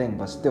surprising thing.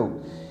 But still,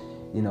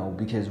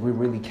 because we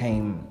really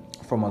came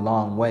from a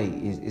long way.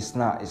 It's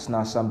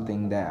not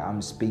something that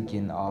I'm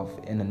speaking of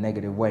in a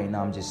negative way. No,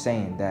 I'm just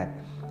saying that,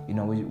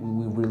 we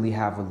really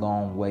have a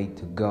long way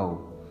to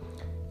go,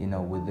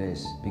 with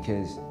this,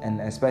 because, and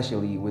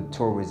especially with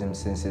tourism,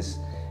 since it's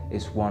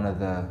one of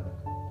the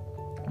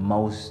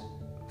most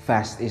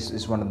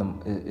is one of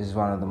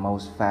the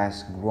most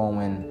fast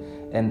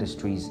growing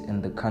industries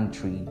in the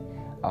country,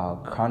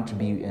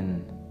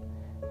 contributing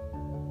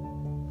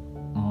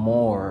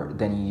more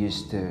than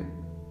used,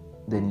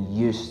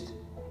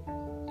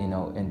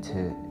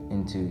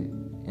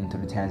 into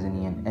the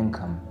Tanzanian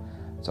income.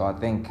 So I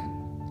think,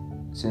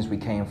 since we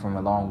came from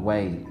a long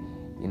way,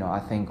 I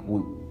think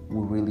we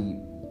really,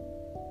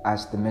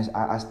 as the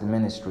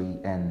ministry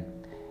and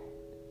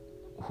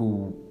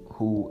who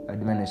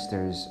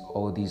administers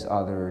all these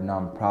other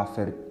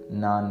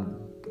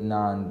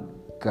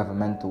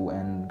non-governmental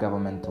and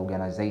governmental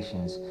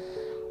organizations,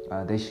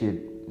 they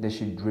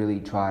should really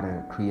try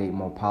to create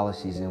more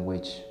policies in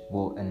which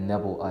will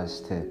enable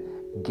us to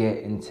get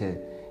into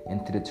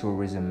the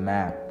tourism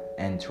map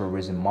and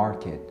tourism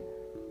market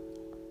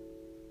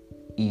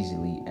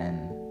easily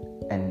and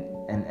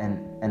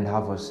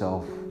have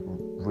ourselves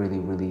really,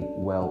 really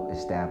well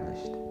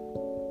established.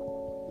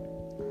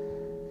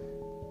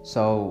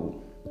 So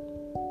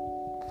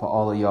for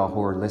all of y'all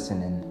who are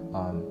listening,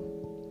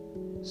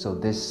 so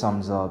this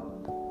sums up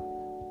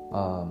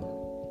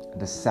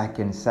the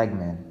second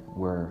segment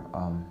where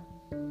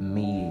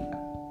me,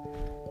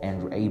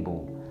 Andrew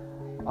Abel,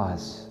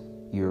 us,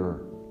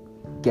 your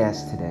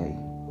guest today,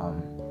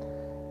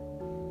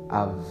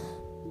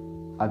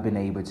 I've been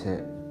able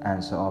to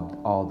answer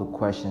all the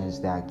questions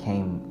that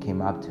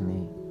came up to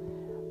me,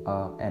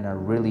 and I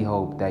really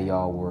hope that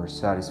y'all were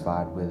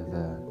satisfied with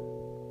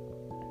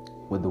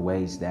the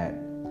ways that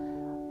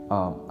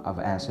I've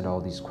answered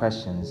all these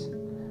questions.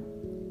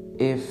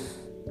 If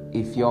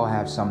y'all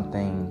have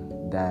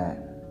something that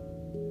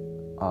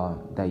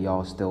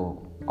y'all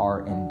still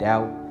are in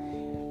doubt,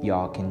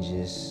 y'all can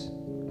just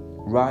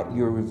write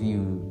your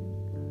review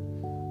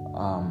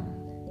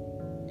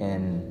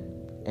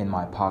in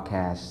my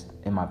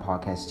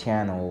podcast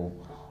channel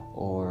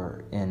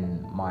or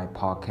in my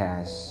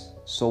podcast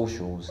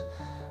socials.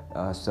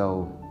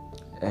 So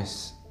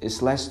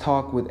it's Let's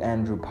Talk with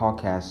Andrew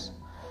podcast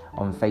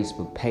on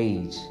Facebook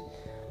page,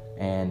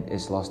 and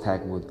it's Lost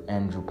Talk with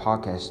Andrew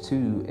podcast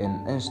too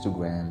in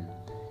Instagram,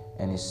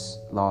 and it's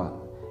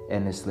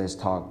Let's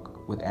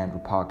Talk with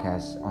Andrew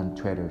podcast on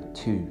Twitter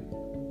too.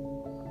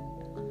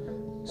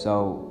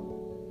 So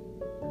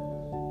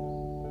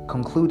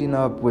concluding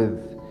up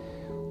with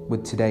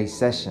today's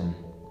session,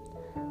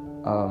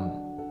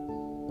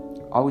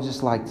 I would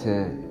just like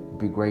to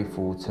be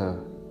grateful to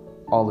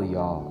all of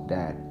y'all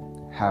that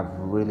have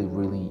really,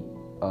 really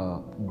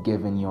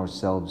given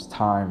yourselves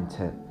time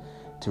to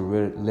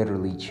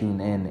literally tune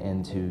in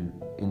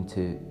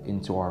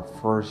into our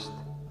first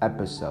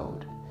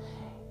episode.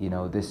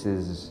 This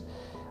is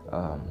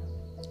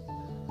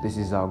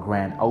our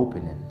grand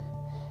opening.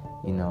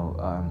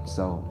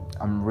 So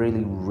I'm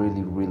really,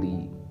 really,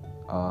 really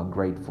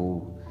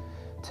grateful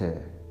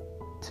to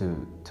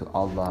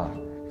Allah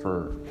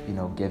for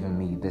giving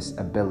me this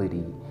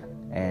ability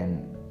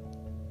and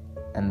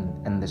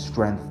the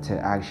strength to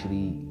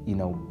actually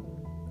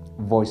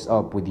voice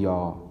up with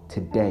y'all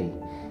today,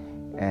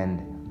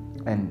 and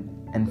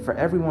for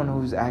everyone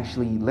who's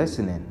actually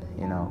listening,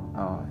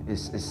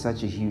 it's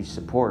such a huge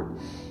support.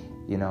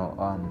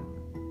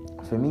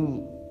 For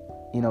me,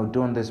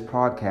 doing this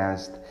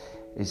podcast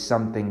is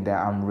something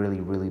that I'm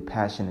really, really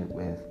passionate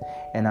with,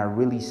 and I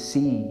really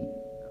see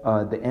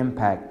the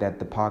impact that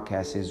the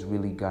podcast is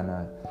really going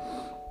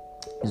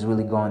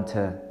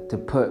to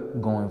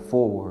put going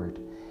forward.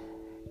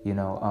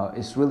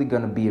 It's really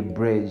going to be a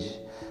bridge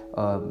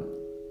of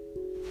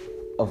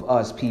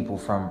us people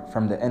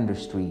from the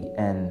industry,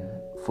 and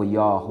for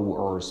y'all who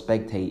are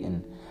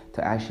spectating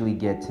to actually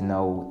get to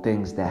know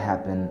things that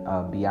happen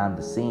beyond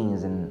the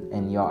scenes,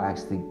 and y'all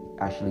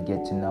actually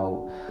get to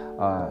know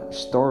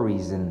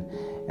stories and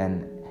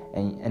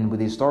with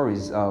these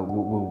stories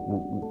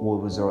we'll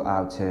resort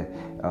out to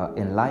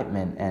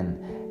enlightenment and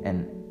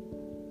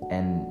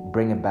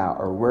bring about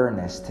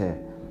awareness to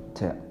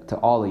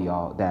all of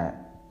y'all that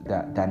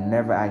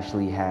never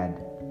actually had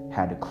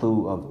a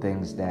clue of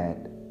things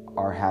that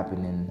are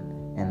happening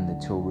in the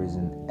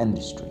tourism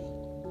industry.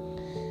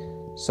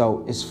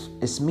 So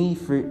it's me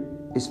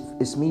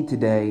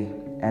today,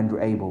 Andrew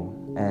Abel,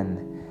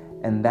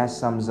 and that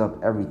sums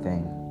up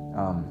everything.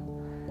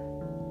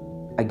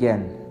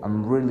 Again,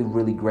 I'm really,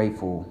 really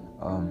grateful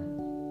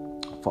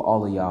for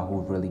all of y'all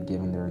who've really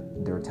given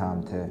their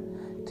time to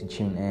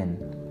tune in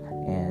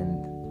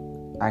and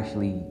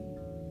actually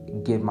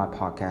give my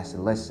podcast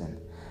a listen.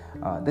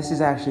 This is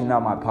actually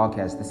not my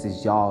podcast. This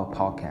is y'all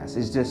podcast.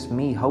 It's just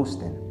me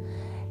hosting.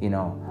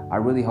 I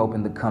really hope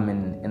in the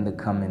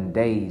coming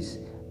days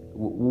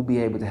we'll be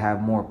able to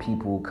have more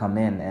people come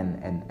in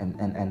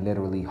and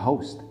literally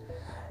host.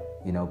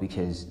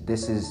 Because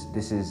this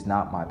is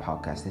not my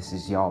podcast. This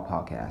is y'all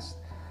podcast.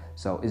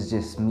 So it's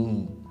just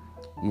me,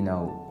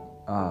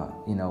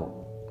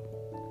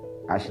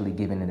 actually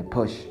giving it a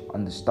push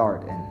on the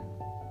start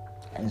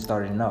and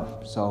starting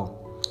up. So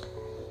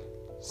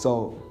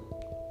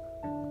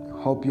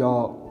hope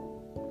y'all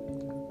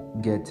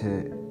get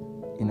to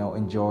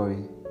enjoy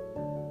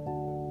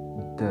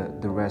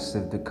the rest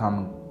of the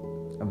coming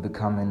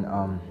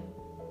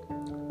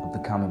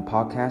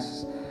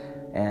podcasts.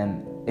 And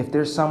if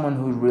there's someone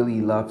who'd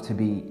really love to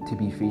be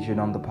featured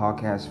on the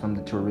podcast from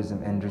the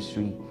tourism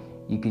industry,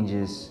 you can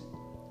just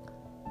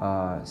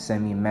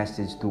send me a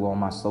message through all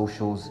my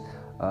socials.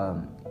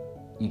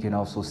 You can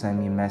also send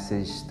me a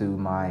message through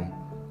my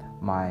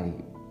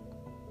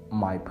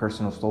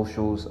personal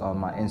socials,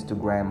 my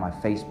Instagram, my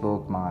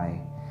Facebook, my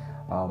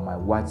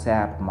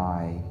WhatsApp,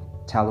 my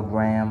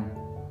Telegram,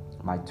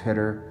 my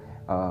Twitter,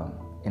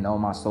 and all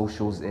my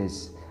socials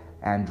is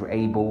Andrew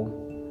Abel.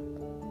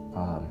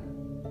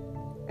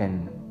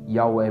 And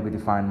y'all were able to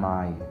find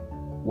my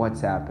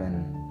WhatsApp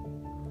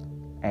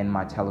and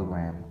my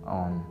Telegram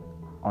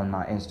on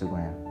my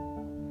Instagram.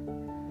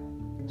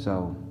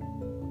 So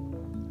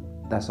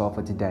that's all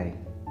for today.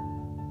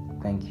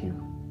 Thank you.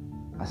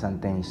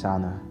 Asante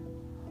sana.